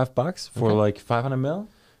 $65 for like 500 ml.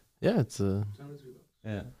 Yeah,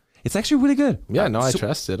 it's actually really good. Yeah, no, I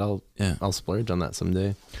trust it. I'll splurge on that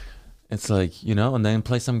someday. It's like, and then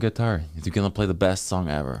play some guitar. You're gonna play the best song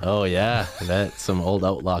ever. Oh yeah, that's some old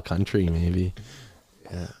outlaw country maybe.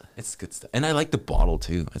 Yeah, it's good stuff. And I like the bottle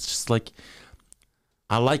too. It's just like,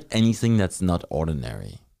 I like anything that's not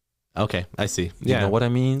ordinary. Okay, I see. You know what I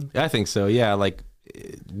mean? I think so. Yeah, like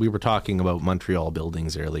we were talking about Montreal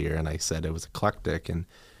buildings earlier, and I said it was eclectic, and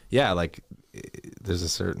yeah, like there's a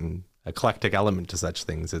certain eclectic element to such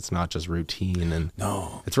things. It's not just routine, and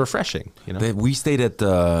it's refreshing. We stayed at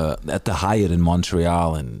the Hyatt in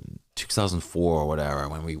Montreal in 2004 or whatever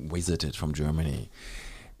when we visited from Germany.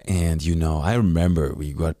 And I remember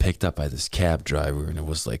we got picked up by this cab driver, and it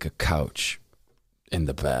was like a couch in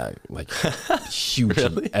the back, like huge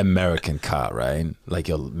American car, right? Like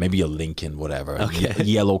maybe a Lincoln, whatever, a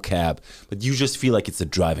yellow cab, but you just feel like it's a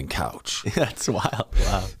driving couch. That's wild.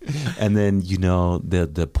 Wow. And then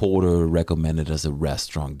the porter recommended us a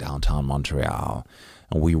restaurant downtown Montreal,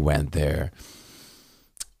 and we went there.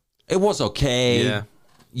 It was okay,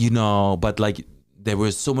 but like there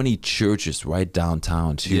were so many churches right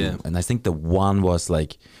downtown too, and I think the one was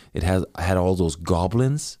like it had all those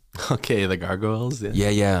goblins. Okay, the gargoyles.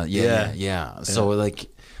 Yeah. So like,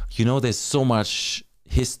 there's so much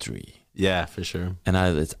history. Yeah, for sure. And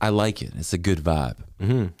I like it. It's a good vibe,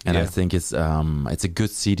 and I think it's a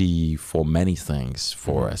good city for many things,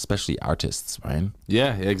 for especially artists, right?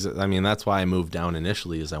 Yeah, I mean, that's why I moved down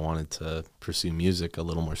initially, is I wanted to pursue music a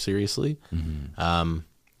little more seriously.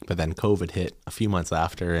 But then COVID hit a few months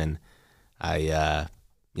after, and I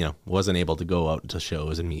wasn't able to go out to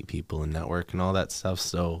shows and meet people and network and all that stuff.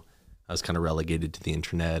 So I was kind of relegated to the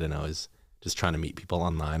internet, and I was just trying to meet people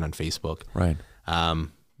online on Facebook. Right.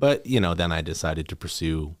 But, then I decided to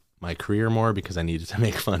pursue my career more because I needed to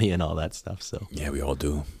make money and all that stuff. So yeah, we all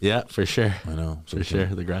do. Yeah, for sure. I know. For sure.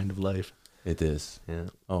 The grind of life. It is. Yeah.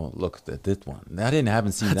 Oh, look, that one. I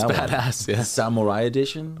haven't seen That's that badass, one. Yeah. Samurai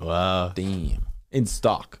edition. Wow. Damn. In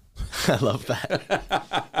stock. I love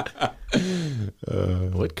that.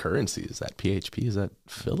 What currency is that? PHP? Is that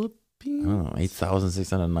Philippines? Oh,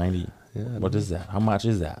 8,690. Yeah. What is that? How much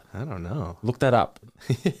is that? I don't know. Look that up.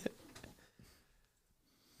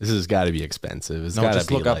 This has got to be expensive. It's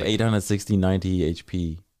just look up 860.90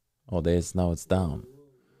 HP. Oh, now it's down.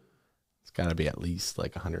 It's got to be at least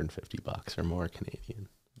like $150 or more Canadian.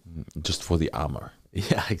 Just for the armor.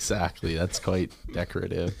 Yeah, exactly. That's quite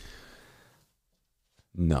decorative.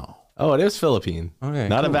 No. Oh, it is Philippine. Okay.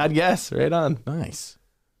 Not a bad guess. Right on. Nice.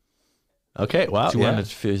 Okay. Wow.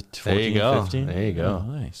 250. There you go. 15? There you go.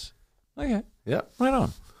 Oh, nice. Okay. Yep. Right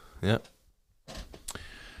on. Yep.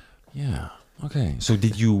 Yeah. Okay. So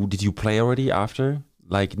did you play already after?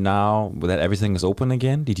 Like now that everything is open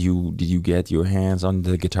again, did you get your hands on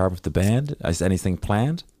the guitar with the band? Is anything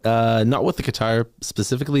planned? Not with the guitar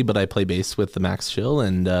specifically, but I play bass with the Max Chill,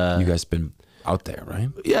 and you guys been out there, right?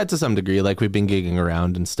 Yeah, to some degree. Like we've been gigging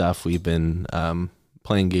around and stuff. We've been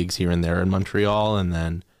playing gigs here and there in Montreal, and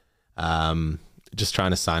then just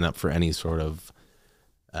trying to sign up for any sort of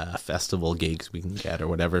festival gigs we can get or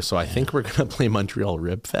whatever. So I think we're gonna play Montreal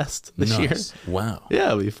Rib Fest this year. Wow. Yeah,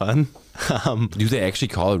 it'll be fun. Do they actually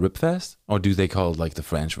call it Rib Fest, or do they call it like the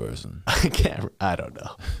French version? I don't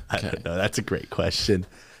know. I don't know. That's a great question.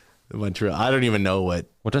 Montreal. I don't even know what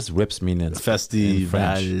does ribs mean in Festival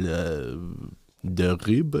de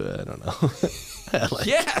Rib. I don't know.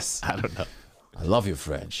 Yes. I don't know. I love your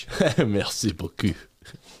French. Merci beaucoup.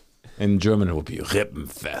 In German, it would be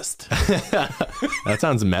Rippenfest. That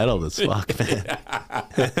sounds metal as fuck, man.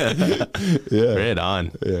 Yeah. Right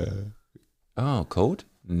on. Yeah. Oh, Côte?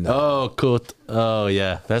 No. Oh, Côte. Oh,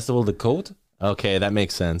 yeah. Festival de Côte? Okay, that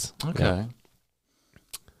makes sense. Okay. Yeah.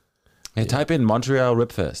 Hey, type in Montreal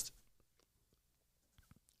Ribfest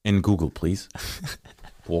in Google, please.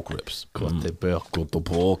 Pork ribs. Côte de porc. Côte de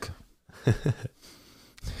porc.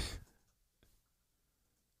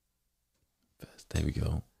 There we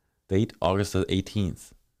go. Date August the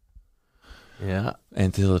 18th. Yeah.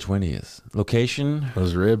 Until the 20th. Location.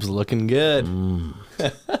 Those ribs looking good.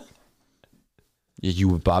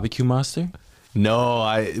 You a barbecue master? No,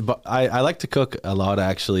 I like to cook a lot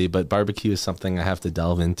actually, but barbecue is something I have to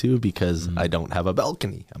delve into because I don't have a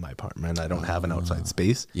balcony in my apartment. I don't have an outside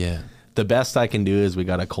space. Yeah. The best I can do is we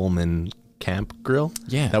got a Coleman camp grill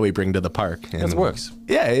that we bring to the park. And that works.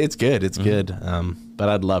 Yeah, it's good. It's good. But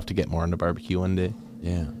I'd love to get more into barbecue one day.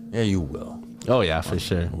 Yeah. Yeah, you will. Oh yeah, for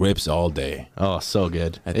sure. Ribs all day. Oh, so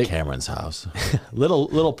good. At Cameron's house.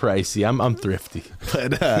 little pricey. I'm thrifty,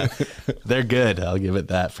 but they're good. I'll give it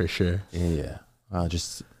that for sure. Yeah.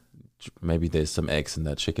 Just maybe there's some eggs in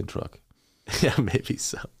that chicken truck. Yeah, maybe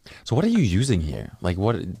so. So what are you using here? Like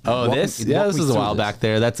what? This is a while back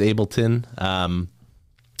there. That's Ableton.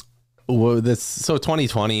 So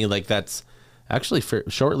 2020, like that's actually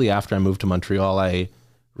shortly after I moved to Montreal, I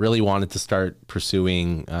really wanted to start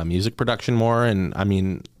pursuing music production more. And I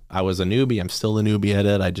mean, I was a newbie. I'm still a newbie at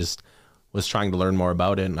it. I just was trying to learn more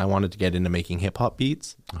about it, and I wanted to get into making hip hop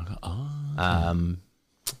beats.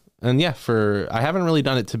 And yeah, I haven't really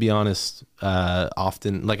done it, to be honest,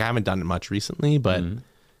 often. Like I haven't done it much recently, but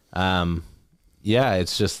yeah,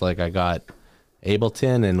 it's just like I got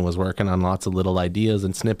Ableton and was working on lots of little ideas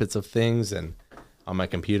and snippets of things. And on my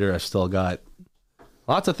computer, I've still got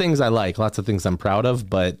lots of things I like, lots of things I'm proud of,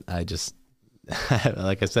 but I just,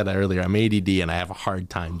 like I said earlier, I'm ADD and I have a hard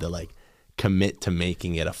time to like commit to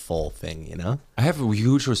making it a full thing, you know? I have a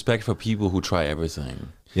huge respect for people who try everything.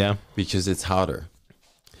 Yeah. Because it's harder.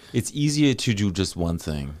 It's easier to do just one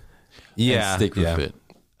thing. Yeah. And stick with it.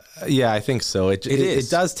 Yeah, I think so. It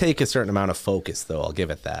does take a certain amount of focus, though. I'll give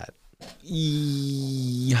it that.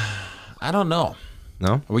 I don't know.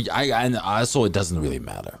 No? I so it doesn't really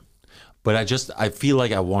matter. But I feel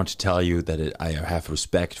like I want to tell you that I have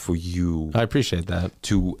respect for you. I appreciate that.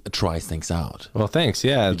 To try things out. Well, thanks.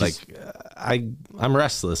 Yeah, I'm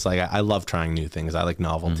restless. Like I love trying new things. I like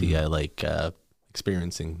novelty. I like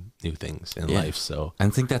experiencing new things in life. So I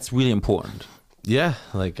think that's really important. Yeah,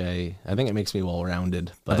 like I think it makes me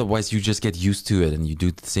well-rounded. But otherwise, you just get used to it and you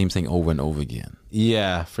do the same thing over and over again.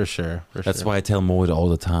 Yeah, for sure. That's why I tell Mo all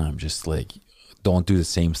the time. Just like, don't do the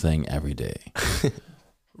same thing every day.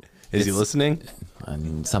 Is he listening? I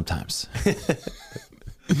mean, sometimes.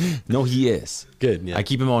 No, he is. Good. Yeah. I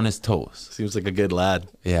keep him on his toes. Seems like a good lad.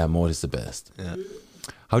 Yeah, Mo is the best. Yeah.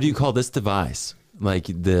 How do you call this device? Like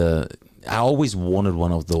I always wanted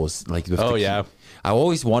one of those. Like I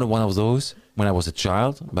always wanted one of those when I was a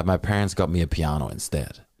child, but my parents got me a piano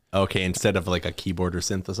instead. Okay, instead of like a keyboard or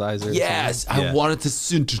synthesizer? Yes, I wanted the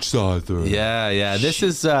synthesizer. Yeah. This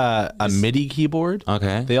is a MIDI keyboard.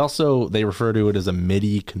 Okay. They refer to it as a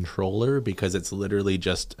MIDI controller because it's literally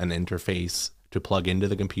just an interface to plug into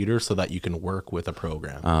the computer so that you can work with a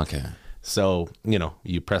program. Okay. So,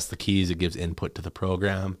 you press the keys, it gives input to the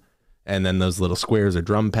program. And then those little squares are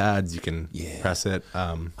drum pads. You can press it.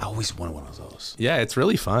 I always wanted one of those. Yeah, it's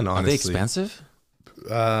really fun, honestly. Are they expensive?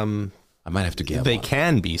 I might have to get one. They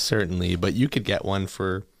can be, certainly, but you could get one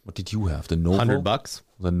for... What did you have? The Novo? $100.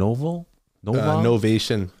 The Novo? Nova?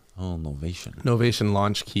 Novation. Oh, Novation. Novation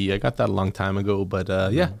launch key. I got that a long time ago, but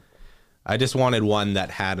yeah. I just wanted one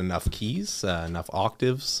that had enough keys, enough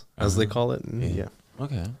octaves, as they call it. Yeah.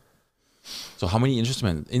 Okay. So how many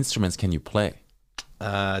instruments can you play?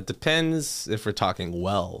 Depends if we're talking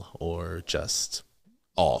well or just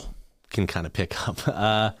all. Can kind of pick up.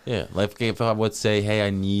 Yeah, like if I would say, hey, I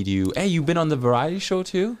need you. Hey, you've been on the variety show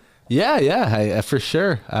too? Yeah, for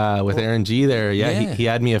sure. With Aaron G there. Yeah. He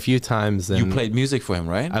had me a few times. And you played music for him,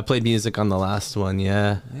 right? I played music on the last one,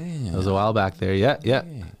 yeah. It was a while back there. Yeah.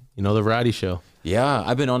 You know the variety show? Yeah,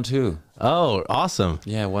 I've been on too. Oh, awesome.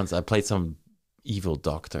 Yeah, once I played some evil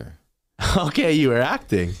doctor. Okay, you were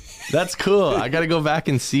acting. That's cool. I got to go back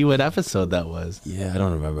and see what episode that was. Yeah, I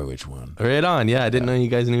don't remember which one. Right on. Yeah, I didn't know you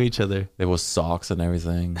guys knew each other. There was socks and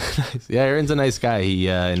everything. Yeah, Aaron's a nice guy. He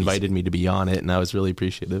invited me to be on it, and I was really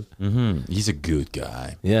appreciative. Mm-hmm. He's a good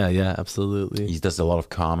guy. Yeah, absolutely. He does a lot of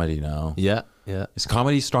comedy now. Yeah. Is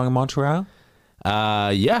comedy strong in Montreal?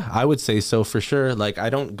 Yeah, I would say so for sure. Like, I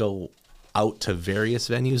don't go out to various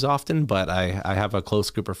venues often, but I have a close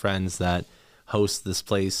group of friends that host this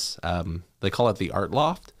place. They call it the Art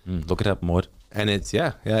Loft. Look it up, Maud. And it's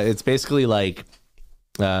it's basically like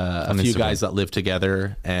a few guys that live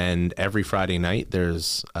together, and every Friday night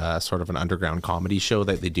there's sort of an underground comedy show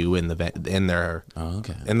that they do in their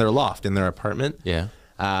loft, in their apartment. Yeah.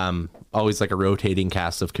 Always like a rotating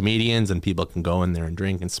cast of comedians, and people can go in there and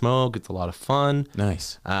drink and smoke. It's a lot of fun.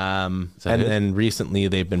 Nice. And then recently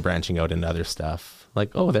they've been branching out into other stuff.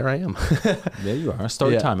 Like, oh, there I am. There you are.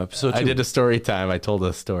 Story time, episode 2. I did a story time. I told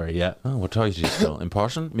a story. Yeah. Oh, what story did you tell?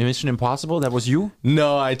 Mission Impossible? That was you?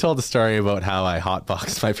 No, I told a story about how I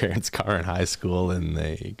hotboxed my parents' car in high school, and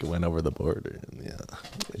they went over the border. And, yeah.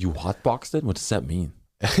 You hotboxed it? What does that mean?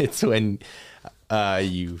 It's when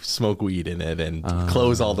you smoke weed in it and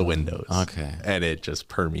close all the windows. Okay. And it just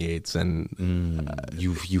permeates, and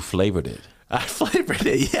you flavored it. I flavored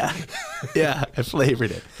it, yeah. Yeah, I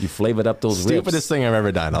flavored it. You flavored up those Stupidest ribs. thing I've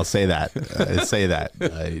ever done. I'll say that.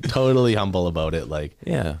 I totally humble about it. Like,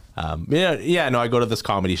 yeah. No, I go to this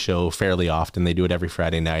comedy show fairly often. They do it every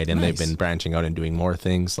Friday night, and they've been branching out and doing more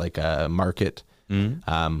things like a market,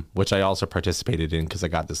 which I also participated in because I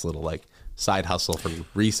got this little like side hustle for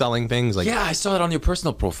reselling things. Like, yeah, I saw it on your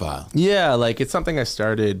personal profile. Yeah, like it's something I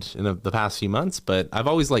started in the past few months, but I've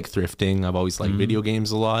always liked thrifting. I've always liked video games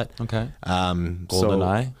a lot. Okay.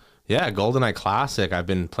 GoldenEye. Yeah, GoldenEye Classic. I've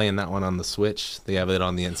been playing that one on the Switch. They have it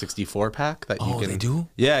on the N64 pack that you can. They do?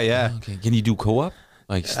 Yeah. Okay. Can you do co-op?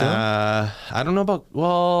 Like still? I don't know about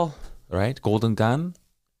right? Golden Gun?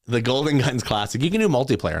 The Golden Guns Classic. You can do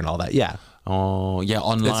multiplayer and all that. Yeah. Oh, yeah,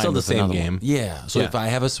 online. It's still the same game. Yeah. So if I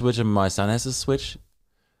have a Switch and my son has a Switch,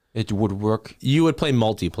 it would work. You would play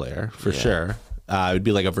multiplayer for sure. It would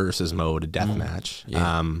be like a versus mode, a death match.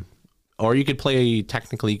 Yeah. Or you could play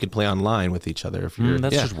online with each other if you're.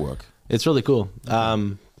 That should work. It's really cool.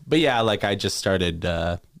 But yeah, like I just started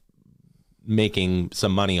making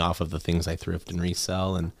some money off of the things I thrift and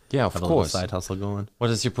resell, and of have course, a little side hustle going. What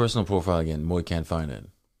is your personal profile again? Moy can't find it.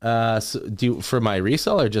 So for my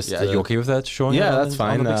resell or just? Yeah, you okay with that? Showing? Yeah, that's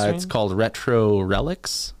fine. It's called Retro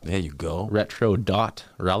Relics. There you go.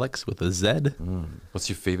 Retro.relics with a Z. What's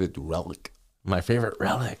your favorite relic? My favorite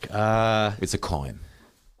relic. It's a coin.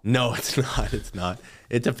 No, it's not. It's not.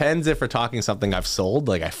 It depends if we're talking something I've sold,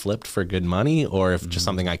 like I flipped for good money, or if just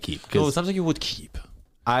something I keep. No, something you would keep.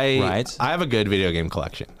 I have a good video game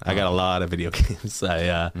collection. I got a lot of video games.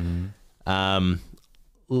 Yeah,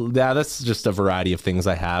 that's just a variety of things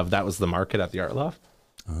I have. That was the market at the Art Loft.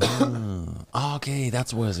 Okay,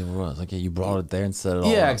 that's what it was. Okay, you brought it there and set it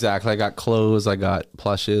all Yeah, up. exactly. I got clothes, I got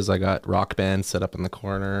plushes, I got Rock Band set up in the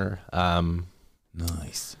corner.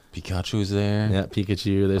 Nice. Pikachu's there. Yeah,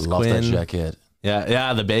 Pikachu. There's I love Quinn. that jacket.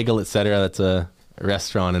 Yeah, the Bagel, etc. That's a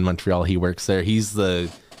restaurant in Montreal. He works there. He's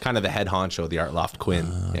the kind of the head honcho of the Art Loft.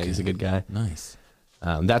 Quinn. Yeah, he's a good guy. Nice.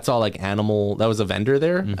 That's all like animal. That was a vendor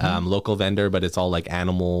there, local vendor, but it's all like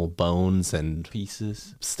animal bones and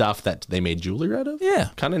Pieces. stuff that they made jewelry out of. Yeah.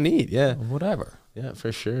 Kind of neat. Yeah. Whatever. Yeah,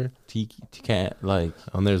 for sure. Like.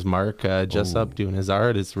 And there's Mark Jessup doing his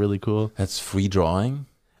art. It's really cool. That's free drawing.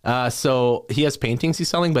 So he has paintings he's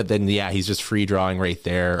selling, but then he's just free drawing right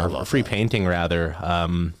there, or free painting rather.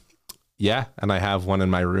 Yeah, and I have one in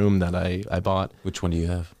my room that I bought. Which one do you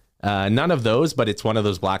have? None of those, but it's one of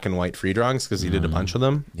those black and white free drawings because he did a bunch of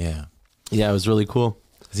them. Yeah. Yeah, it was really cool.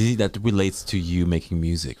 See, that relates to you making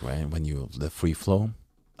music, right? When the free flow.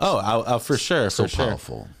 Oh, for sure. So for sure.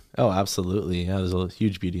 powerful. Oh, absolutely. Yeah, there's a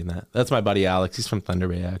huge beauty in that. That's my buddy Alex. He's from Thunder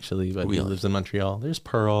Bay, actually, but he lives in Montreal. There's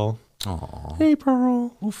Pearl. Aww. Hey,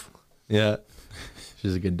 Pearl. Oof. Yeah.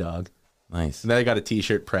 She's a good dog. Nice. And then I got a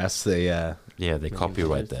t-shirt press. They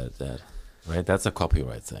copyright that. Right? That's a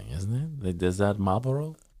copyright thing, isn't it? Is that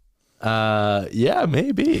Marlboro? Yeah,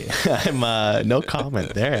 maybe. I'm no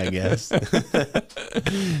comment there, I guess.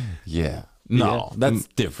 Yeah. No, that's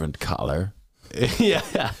different color.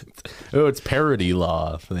 Yeah. Oh, it's parody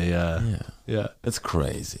law. Yeah. It's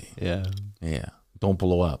crazy. Yeah. Yeah. Don't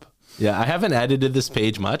blow up. Yeah, I haven't edited this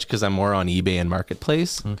page much because I'm more on eBay and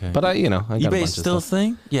Marketplace. Okay. But I got eBay's still a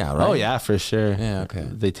thing? Yeah, right? Oh, yeah, for sure. Yeah, okay.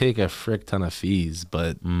 They take a frick ton of fees,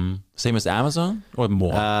 but... Same as Amazon or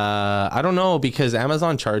more? I don't know, because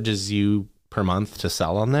Amazon charges you per month to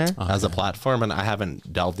sell on there as a platform, and I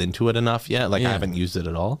haven't delved into it enough yet. Like, I haven't used it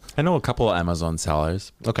at all. I know a couple of Amazon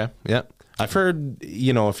sellers. Okay, yeah. I've heard,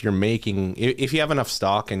 you know, if you have enough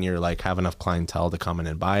stock and you're like have enough clientele to come in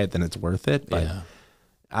and buy it, then it's worth it. But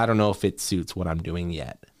I don't know if it suits what I'm doing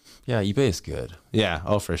yet. Yeah, eBay is good. Yeah,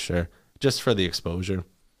 oh, for sure. Just for the exposure.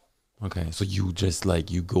 Okay, so you just like,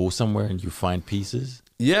 you go somewhere and you find pieces?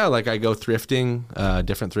 Yeah, like I go thrifting,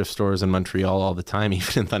 different thrift stores in Montreal all the time.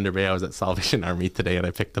 Even in Thunder Bay, I was at Salvation Army today and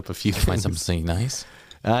I picked up a few things. Find something nice?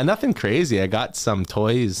 Nothing crazy. I got some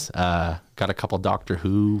toys, got a couple Doctor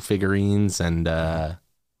Who figurines and like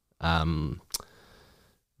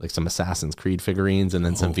some Assassin's Creed figurines, and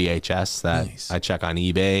then some VHS that I check on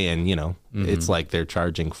eBay, and you know, it's like they're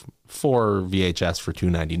charging for VHS for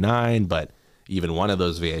 $2.99, but even one of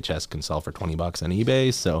those VHS can sell for $20 on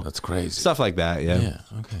eBay. So that's crazy. Stuff like that. Yeah. Yeah.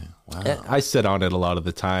 Okay. Wow. I sit on it a lot of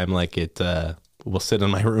the time. Like it will sit in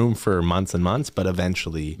my room for months and months, but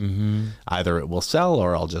eventually either it will sell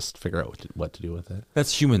or I'll just figure out what to do with it.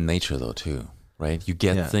 That's human nature though too, right? You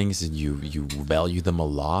get things and you value them a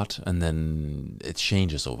lot, and then it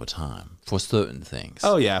changes over time for certain things.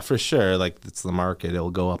 Oh yeah, for sure. Like it's the market.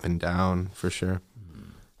 It'll go up and down for sure.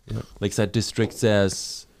 Yeah. Lakeside District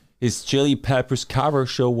says his Chili Peppers cover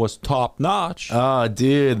show was top notch. Oh,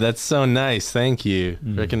 dude, that's so nice. Thank you.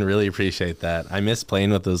 I can really appreciate that. I miss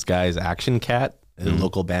playing with those guys. Action Cat, the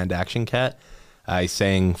local band Action Cat. I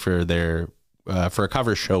sang for their for a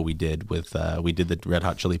cover show we did with the Red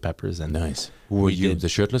Hot Chili Peppers. And nice. Were you the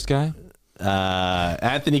shirtless guy?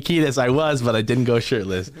 Anthony Kiedis, I was, but I didn't go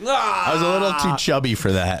shirtless. I was a little too chubby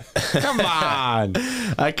for that. Come on.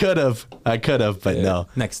 I could have, but no.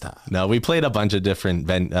 Next time. No, we played a bunch of different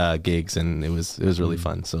gigs, and it was really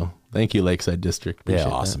fun. So thank you, Lakeside District. They're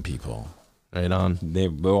awesome people. Right on. They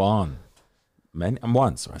were on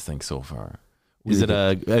once, I think, so far. Is it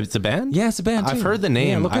it's a band? Yeah, it's a band too. I've heard the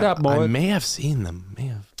name. Yeah, look it up, boy. I may have seen them.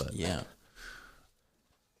 But yeah.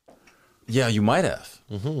 Yeah, you might have.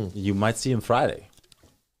 You might see him Friday.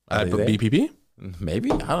 At BPP?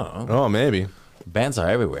 Maybe. I don't know. Oh, maybe. Bands are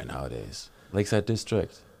everywhere nowadays. Lakeside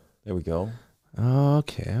District. There we go.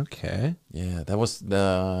 Okay. Yeah, that was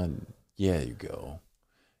the... Yeah, you go.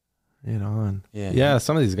 Right on. Yeah.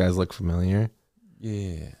 Some of these guys look familiar.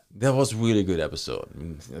 Yeah. That was a really good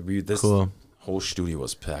episode. This whole studio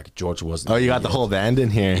was packed. George wasn't... Oh, you got the whole band in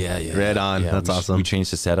here? Yeah. Right on. Yeah, that's awesome. We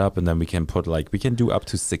changed the setup, and then we can put we can do up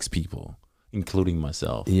to 6 people, including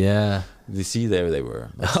myself. Yeah. You see, there they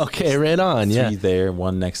were. Okay, right on. 3 there,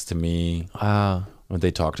 1 next to me. Wow. When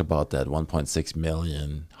they talked about that 1.6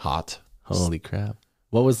 million hot. Holy crap.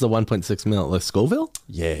 What was the 1.6 mil? Like Scoville?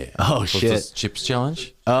 Yeah. Oh, shit. Chips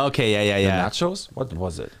challenge? Okay, yeah. The nachos? What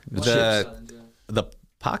was it? The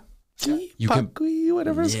Paki,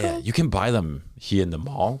 whatever it's called. You can buy them here in the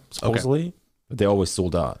mall, supposedly. But they always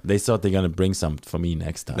sold out. They thought they're going to bring some for me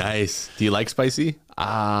next time. Nice. Do you like spicy?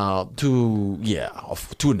 To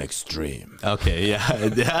an extreme. Okay,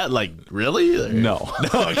 yeah. Like, really? No.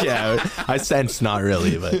 Okay. I sense not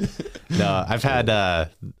really, but no. I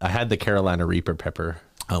had the Carolina Reaper pepper.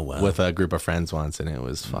 Oh, wow. With a group of friends once, and it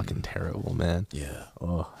was fucking terrible, man. Yeah.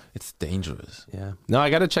 Oh, it's dangerous. Yeah. No, I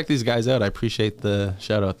got to check these guys out. I appreciate the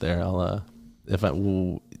shout out there. I'll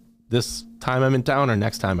this time I'm in town or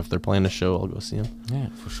next time if they're playing a show, I'll go see them. Yeah,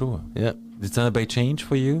 for sure. Yeah. Did Thunder Bay change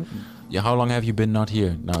for you? Yeah. How long have you been not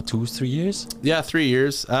here? Now 2-3 years? Yeah, 3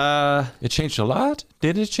 years. It changed a lot.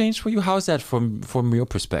 Did it change for you? How's that from your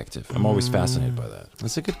perspective? I'm always fascinated by that.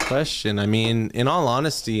 That's a good question. I mean, in all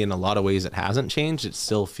honesty, in a lot of ways, it hasn't changed. It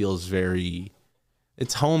still feels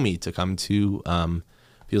it's homey to come to.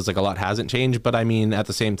 Feels like a lot hasn't changed, but I mean, at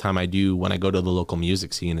the same time, when I go to the local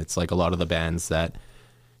music scene, it's like a lot of the bands that,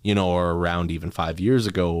 are around even 5 years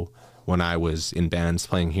ago when I was in bands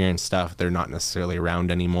playing here and stuff, they're not necessarily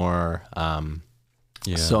around anymore.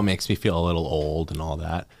 So it makes me feel a little old and all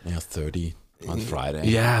that. Yeah, 30 on Friday.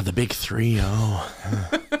 Yeah, the big 3. How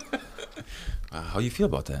do you feel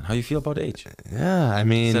about that? How do you feel about age? Yeah, I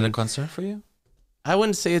mean... Is that a concern for you? I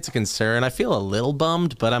wount say it's a concern. I feel a little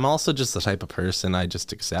bummed, but I'm also just the type of person I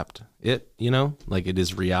just accept it, Like, it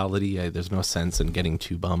is reality. There's no sense in getting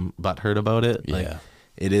too butthurt about it. Yeah. Like,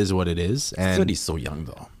 it is what it is. And 30's so young,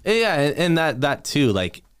 though. Yeah, and that too,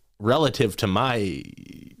 like, relative to my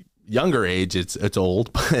younger age, it's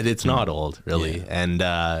old, but it's not old, really. Yeah. And,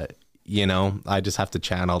 I just have to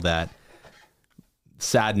channel that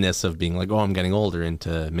sadness of being like, oh, I'm getting older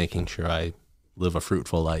into making sure I live a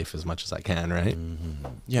fruitful life as much as I can, right? Mm-hmm.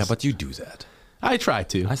 Yeah, but you do that. I try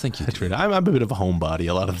to. I think you do. I'm a bit of a homebody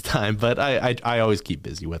a lot of the time, but I always keep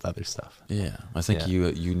busy with other stuff. Yeah, I think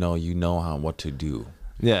you know what to do.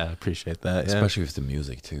 Yeah, I appreciate that. Especially with the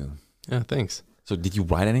music too. Yeah, thanks. So did you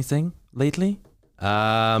write anything lately?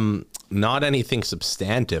 Not anything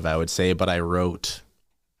substantive, I would say, but I wrote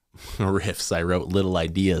riffs. I wrote little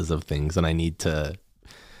ideas of things, and I need to...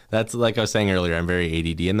 That's like I was saying earlier, I'm very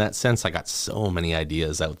ADD in that sense. I got so many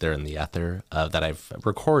ideas out there in the ether that I've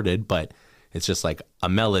recorded, but it's just like a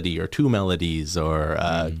melody or two melodies or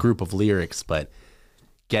a group of lyrics. But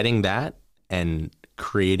getting that and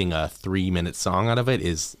creating a 3-minute song out of it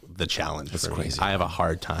is the challenge. That's crazy. I have a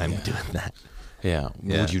hard time doing that. Yeah.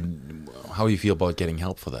 How do you feel about getting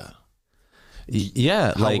help for that?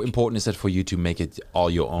 Yeah. How important is it for you to make it all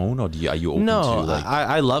your own, or are you open to like...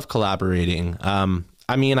 I love collaborating.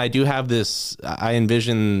 I mean, I do have this, I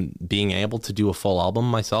envision being able to do a full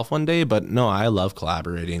album myself one day, but no, I love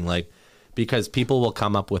collaborating, like, because people will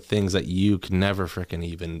come up with things that you could never freaking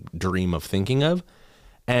even dream of thinking of.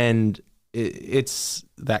 And it's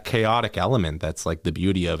that chaotic element that's like the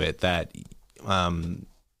beauty of it, that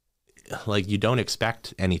like you don't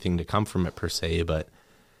expect anything to come from it per se, but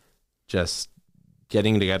just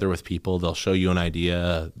getting together with people, they'll show you an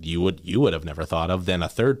idea you would have never thought of. Then a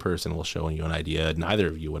third person will show you an idea neither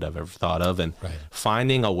of you would have ever thought of. And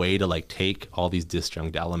finding a way to like take all these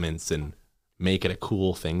disjunct elements and make it a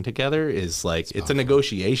cool thing together is like, it's a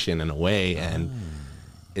negotiation in a way. And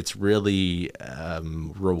it's really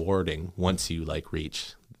rewarding once you like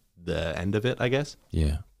reach the end of it, I guess.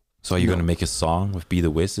 Yeah. So are you going to make a song with Be The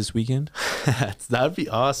Wiz this weekend? That'd be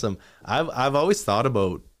awesome. I've always thought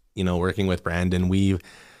about, working with Brandon. We've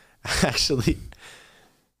actually,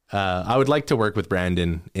 I would like to work with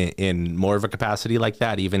Brandon in more of a capacity like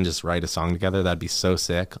that, even just write a song together. That'd be so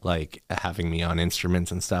sick, like having me on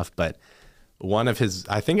instruments and stuff. But one of his,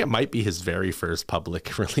 I think it might be his very first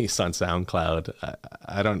public release on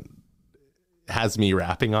SoundCloud. Has me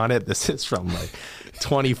rapping on it. This is from like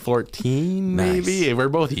 2014, maybe. Nice. We're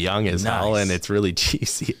both young as hell, and it's really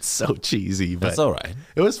cheesy. It's so cheesy, but that's all right.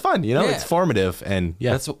 It was fun, It's formative, and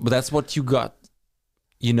that's what you got.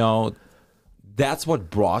 That's what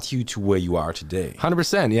brought you to where you are today.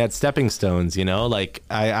 100%. Yeah, it's stepping stones. Like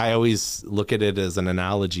I always look at it as an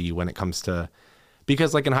analogy when it comes to,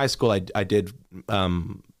 because like in high school, I did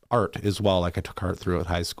art as well. Like I took art throughout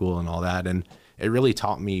high school and all that, and it really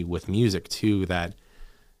taught me with music too that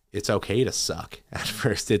it's okay to suck at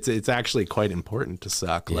first. It's actually quite important to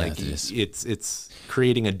suck. Like it's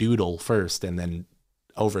creating a doodle first and then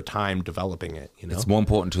over time developing it. It's more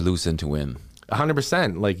important to lose than to win.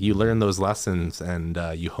 100%. Like you learn those lessons and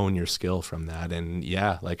you hone your skill from that. And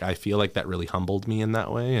like I feel like that really humbled me in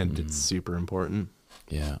that way, and it's super important.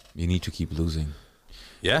 Yeah, you need to keep losing.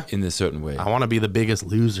 Yeah, in a certain way. I want to be the biggest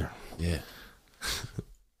loser. Yeah.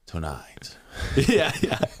 Tonight. Yeah.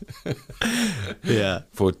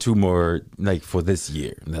 For 2 more, like for this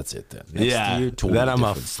year. And that's it then. Next year, then I'm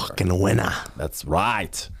a fucking winner. That's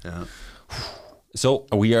right. Yeah. So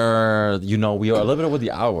we are a little bit over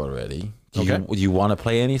the hour already. Do you want to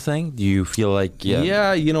play anything? Do you feel like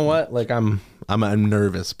Yeah, you know what? Like I'm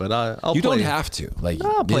nervous, but I'll You don't have to. Like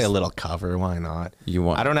I'll play a little cover. Why not?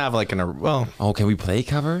 I don't have like can we play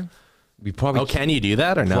cover? We probably. Oh, can you do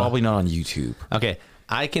that or no? Probably not on YouTube. Okay.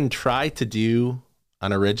 I can try to do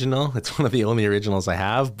an original. It's one of the only originals I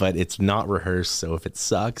have, but it's not rehearsed. So if it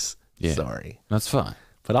sucks, sorry. That's fine.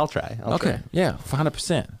 But I'll try. Okay. Yeah,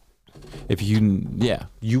 100%. If you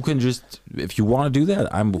can just, if you want to do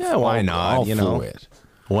that, why not? For it.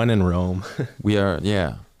 When in Rome. We are,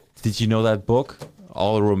 Did you know that book?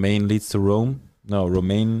 All Romaine leads to Rome? No,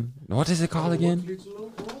 Romaine, what is it called again?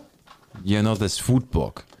 This food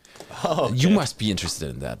book. Oh, okay. You must be interested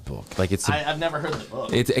in that book. Like I've never heard the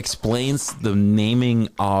book. It explains the naming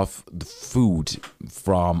of the food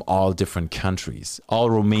from all different countries. All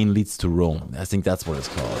Romaine leads to Rome. I think that's what it's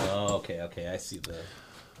called. Oh, okay. I see the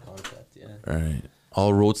concept. Yeah. All right.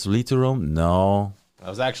 All roads lead to Rome? No. I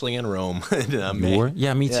was actually in Rome. You were?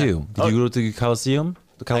 Yeah, me too. Did you go to the Colosseum?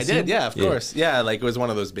 I did, of course. Yeah, like it was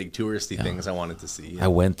one of those big touristy things I wanted to see. I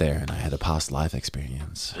went there and I had a past life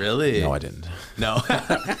experience. Really? No, I didn't. No.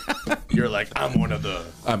 You're like, I'm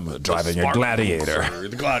driving a gladiator.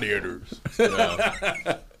 The gladiators.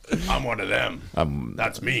 Yeah. I'm one of them.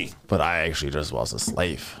 That's me. But I actually just was a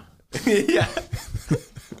slave. Yeah.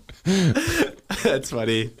 That's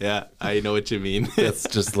funny. Yeah, I know what you mean. That's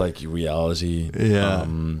just like reality. Yeah.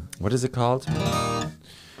 What is it called?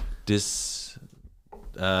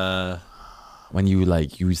 When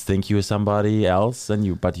you think you're somebody else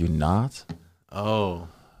but you're not. Oh.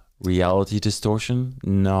 Reality distortion?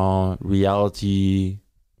 No, reality.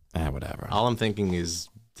 Whatever. All I'm thinking is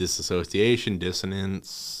disassociation,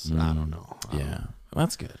 dissonance. I don't know. Yeah,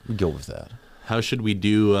 that's good. We go with that. How should we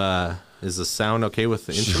do Is the sound okay with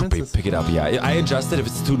the instruments? Pick it up, yeah. I adjust it. If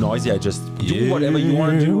it's too noisy, I just do whatever you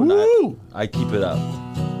want to do. And I keep it up.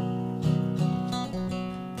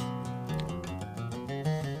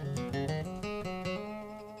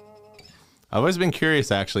 I've always been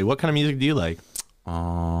curious, actually. What kind of music do you like?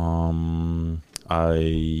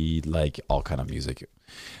 I like all kind of music.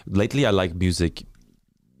 Lately, I like music.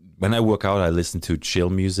 When I work out, I listen to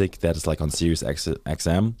chill music that is like on Sirius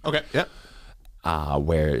XM. Okay, yeah.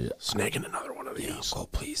 Where snagging another one of these. Oh,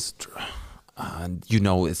 please. And you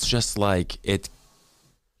know, it's just like it.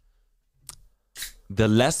 The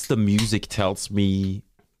less the music tells me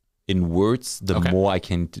in words, the more I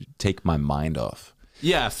can take my mind off.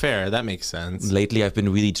 Yeah, fair. That makes sense. Lately, I've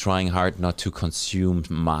been really trying hard not to consume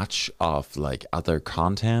much of like other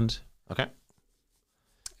content. Okay.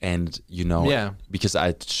 And you know, because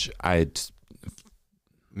I'd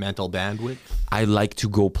mental bandwidth. I like to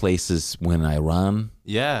go places when I run.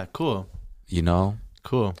 Yeah, cool. You know?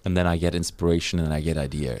 Cool. And then I get inspiration and I get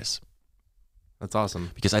ideas. That's awesome.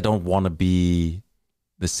 Because I don't want to be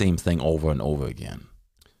the same thing over and over again.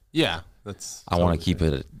 Yeah, I want to keep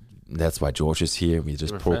it. That's why George is here. We're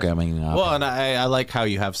just programming up. Well, and I like how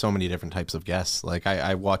you have so many different types of guests. Like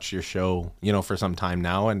I watch your show, you know, for some time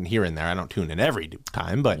now, and here and there. I don't tune in every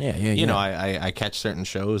time, but you know, I catch certain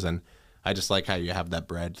shows, and I just like how you have that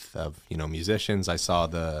breadth of, you know, musicians. I saw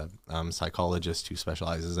the psychologist who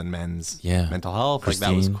specializes in men's mental health. Christine.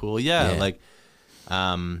 Like that was cool. Yeah, like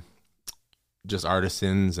just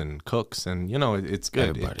artisans and cooks, and you know, it's good.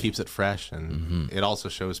 Everybody. It keeps it fresh, and it also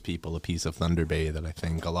shows people a piece of Thunder Bay that I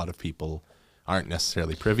think a lot of people aren't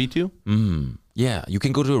necessarily privy to. Yeah, you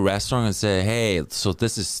can go to a restaurant and say, hey, so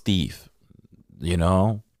this is Steve, you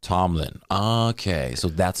know, Tomlin. Okay, so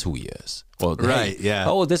that's who he is. Well, right, hey,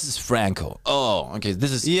 oh, this is Franco. Oh, okay,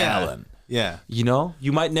 this is Alan. Yeah. You know,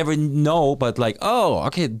 you might never know, but like, oh,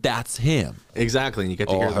 okay, that's him. Exactly. And you get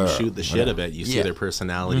to hear them shoot the shit a bit. You see their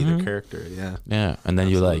personality, their character. Yeah. Yeah. And then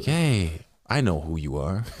you're like, hey, I know who you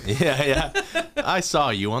are. Yeah. I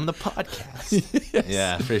saw you on the podcast. Yes.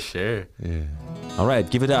 Yeah, for sure. Yeah. All right.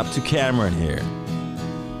 Give it up to Cameron here.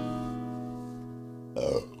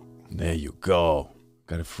 Oh, there you go.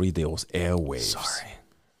 Got to free those airwaves. Sorry.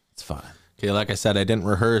 It's fine. Okay. Like I said, I didn't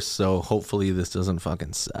rehearse, so hopefully this doesn't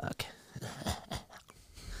fucking suck.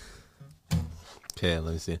 Okay,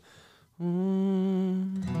 let me see.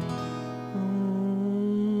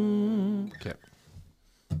 Okay.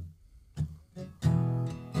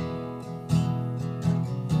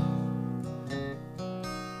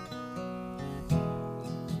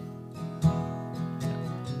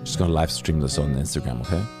 Just gonna live stream this on Instagram,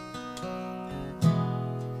 okay?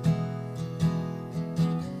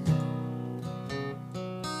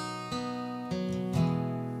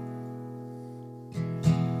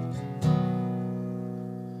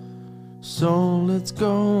 So let's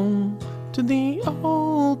go to the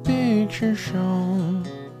old picture show,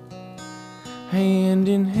 hand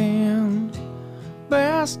in hand,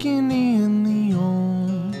 basking in the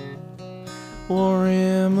old. We'll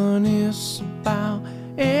reminisce about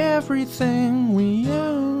everything we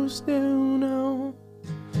used to know.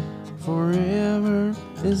 Forever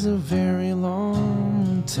is a very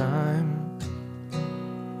long time.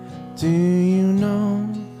 Do you know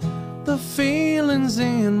the feelings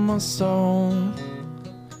in my soul?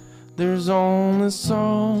 There's only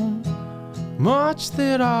so much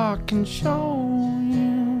that I can show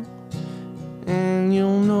you, and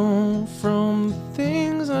you'll know from the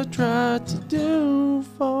things I tried to do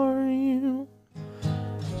for you.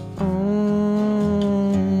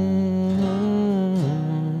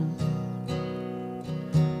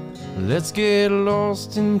 Let's get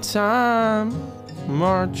lost in time,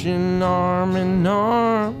 marching arm in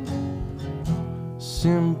arm,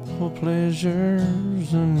 simple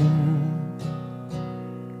pleasures anew.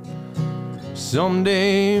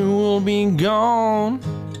 Someday we'll be gone,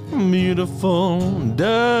 beautiful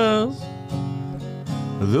dust.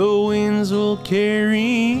 The winds will carry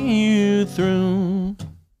you through.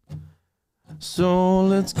 So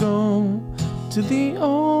let's go to the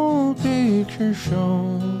old picture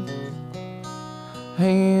show,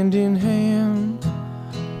 hand in hand,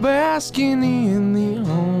 basking in the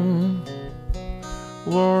home.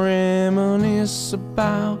 We'll reminisce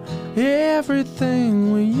about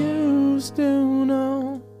everything we used to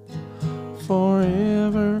know.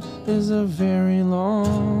 Forever is a very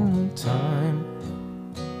long time.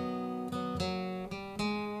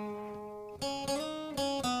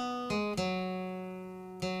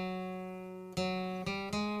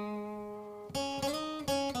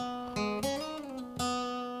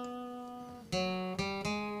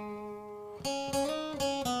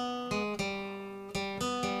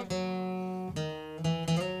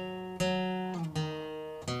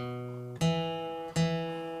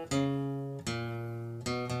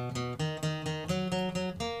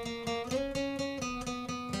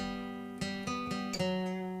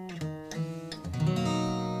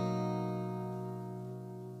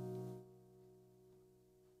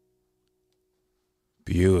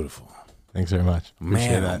 Beautiful. Thanks very much.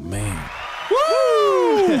 Appreciate Man, that. man.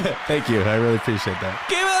 Woo! Thank you. I really appreciate that.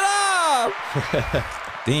 Give it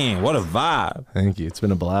up! Damn, what a vibe. Thank you. It's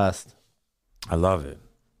been a blast. I love it.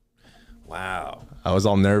 Wow. I was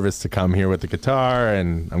all nervous to come here with the guitar,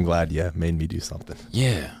 and I'm glad you made me do something.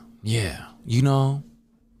 Yeah. You know,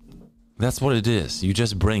 that's what it is. You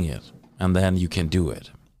just bring it, and then you can do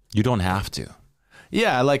it. You don't have to.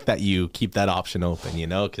 Yeah, I like that you keep that option open, you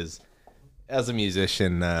know, because as a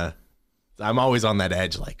musician, I'm always on that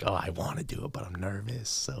edge, like, oh, I want to do it, but I'm nervous.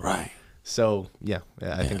 So, right. So, yeah,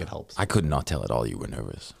 I think it helps. I could not tell at all you were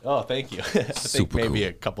nervous. Oh, thank you. I think maybe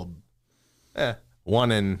a couple,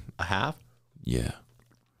 1.5. Yeah.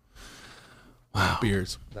 Wow.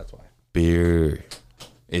 Beers. That's why. Beer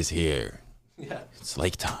is here. Yeah. It's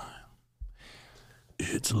lake time.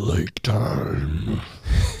 It's lake time.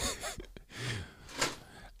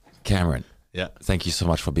 Cameron. Yeah. Thank you so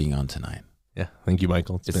much for being on tonight. Yeah. Thank you,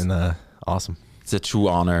 Michael. It's been awesome. It's a true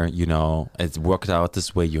honor. You know, it's worked out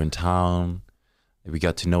this way. You're in town. We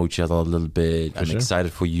got to know each other a little bit. I'm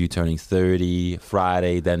excited for you turning 30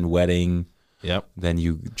 Friday, then wedding. Yep. Then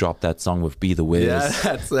you drop that song with Be The Wiz.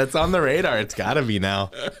 Yeah, that's on the radar. It's got to be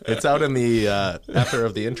now. It's out in the ether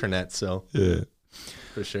of the internet, so yeah,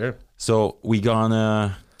 for sure. So we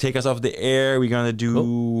gonna take us off the air. We're gonna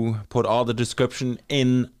put all the description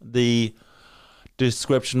in the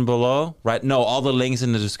description below, right? No, all the links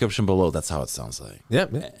in the description below. That's how it sounds like.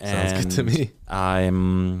 Yep. Sounds good to me.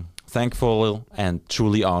 I'm thankful and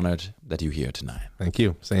truly honored that you're here tonight. Thank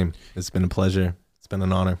you. Same. It's been a pleasure. It's been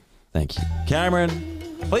an honor. Thank you. Cameron,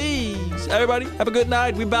 please, everybody, have a good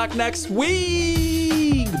night. We're back next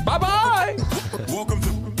week. Bye-bye.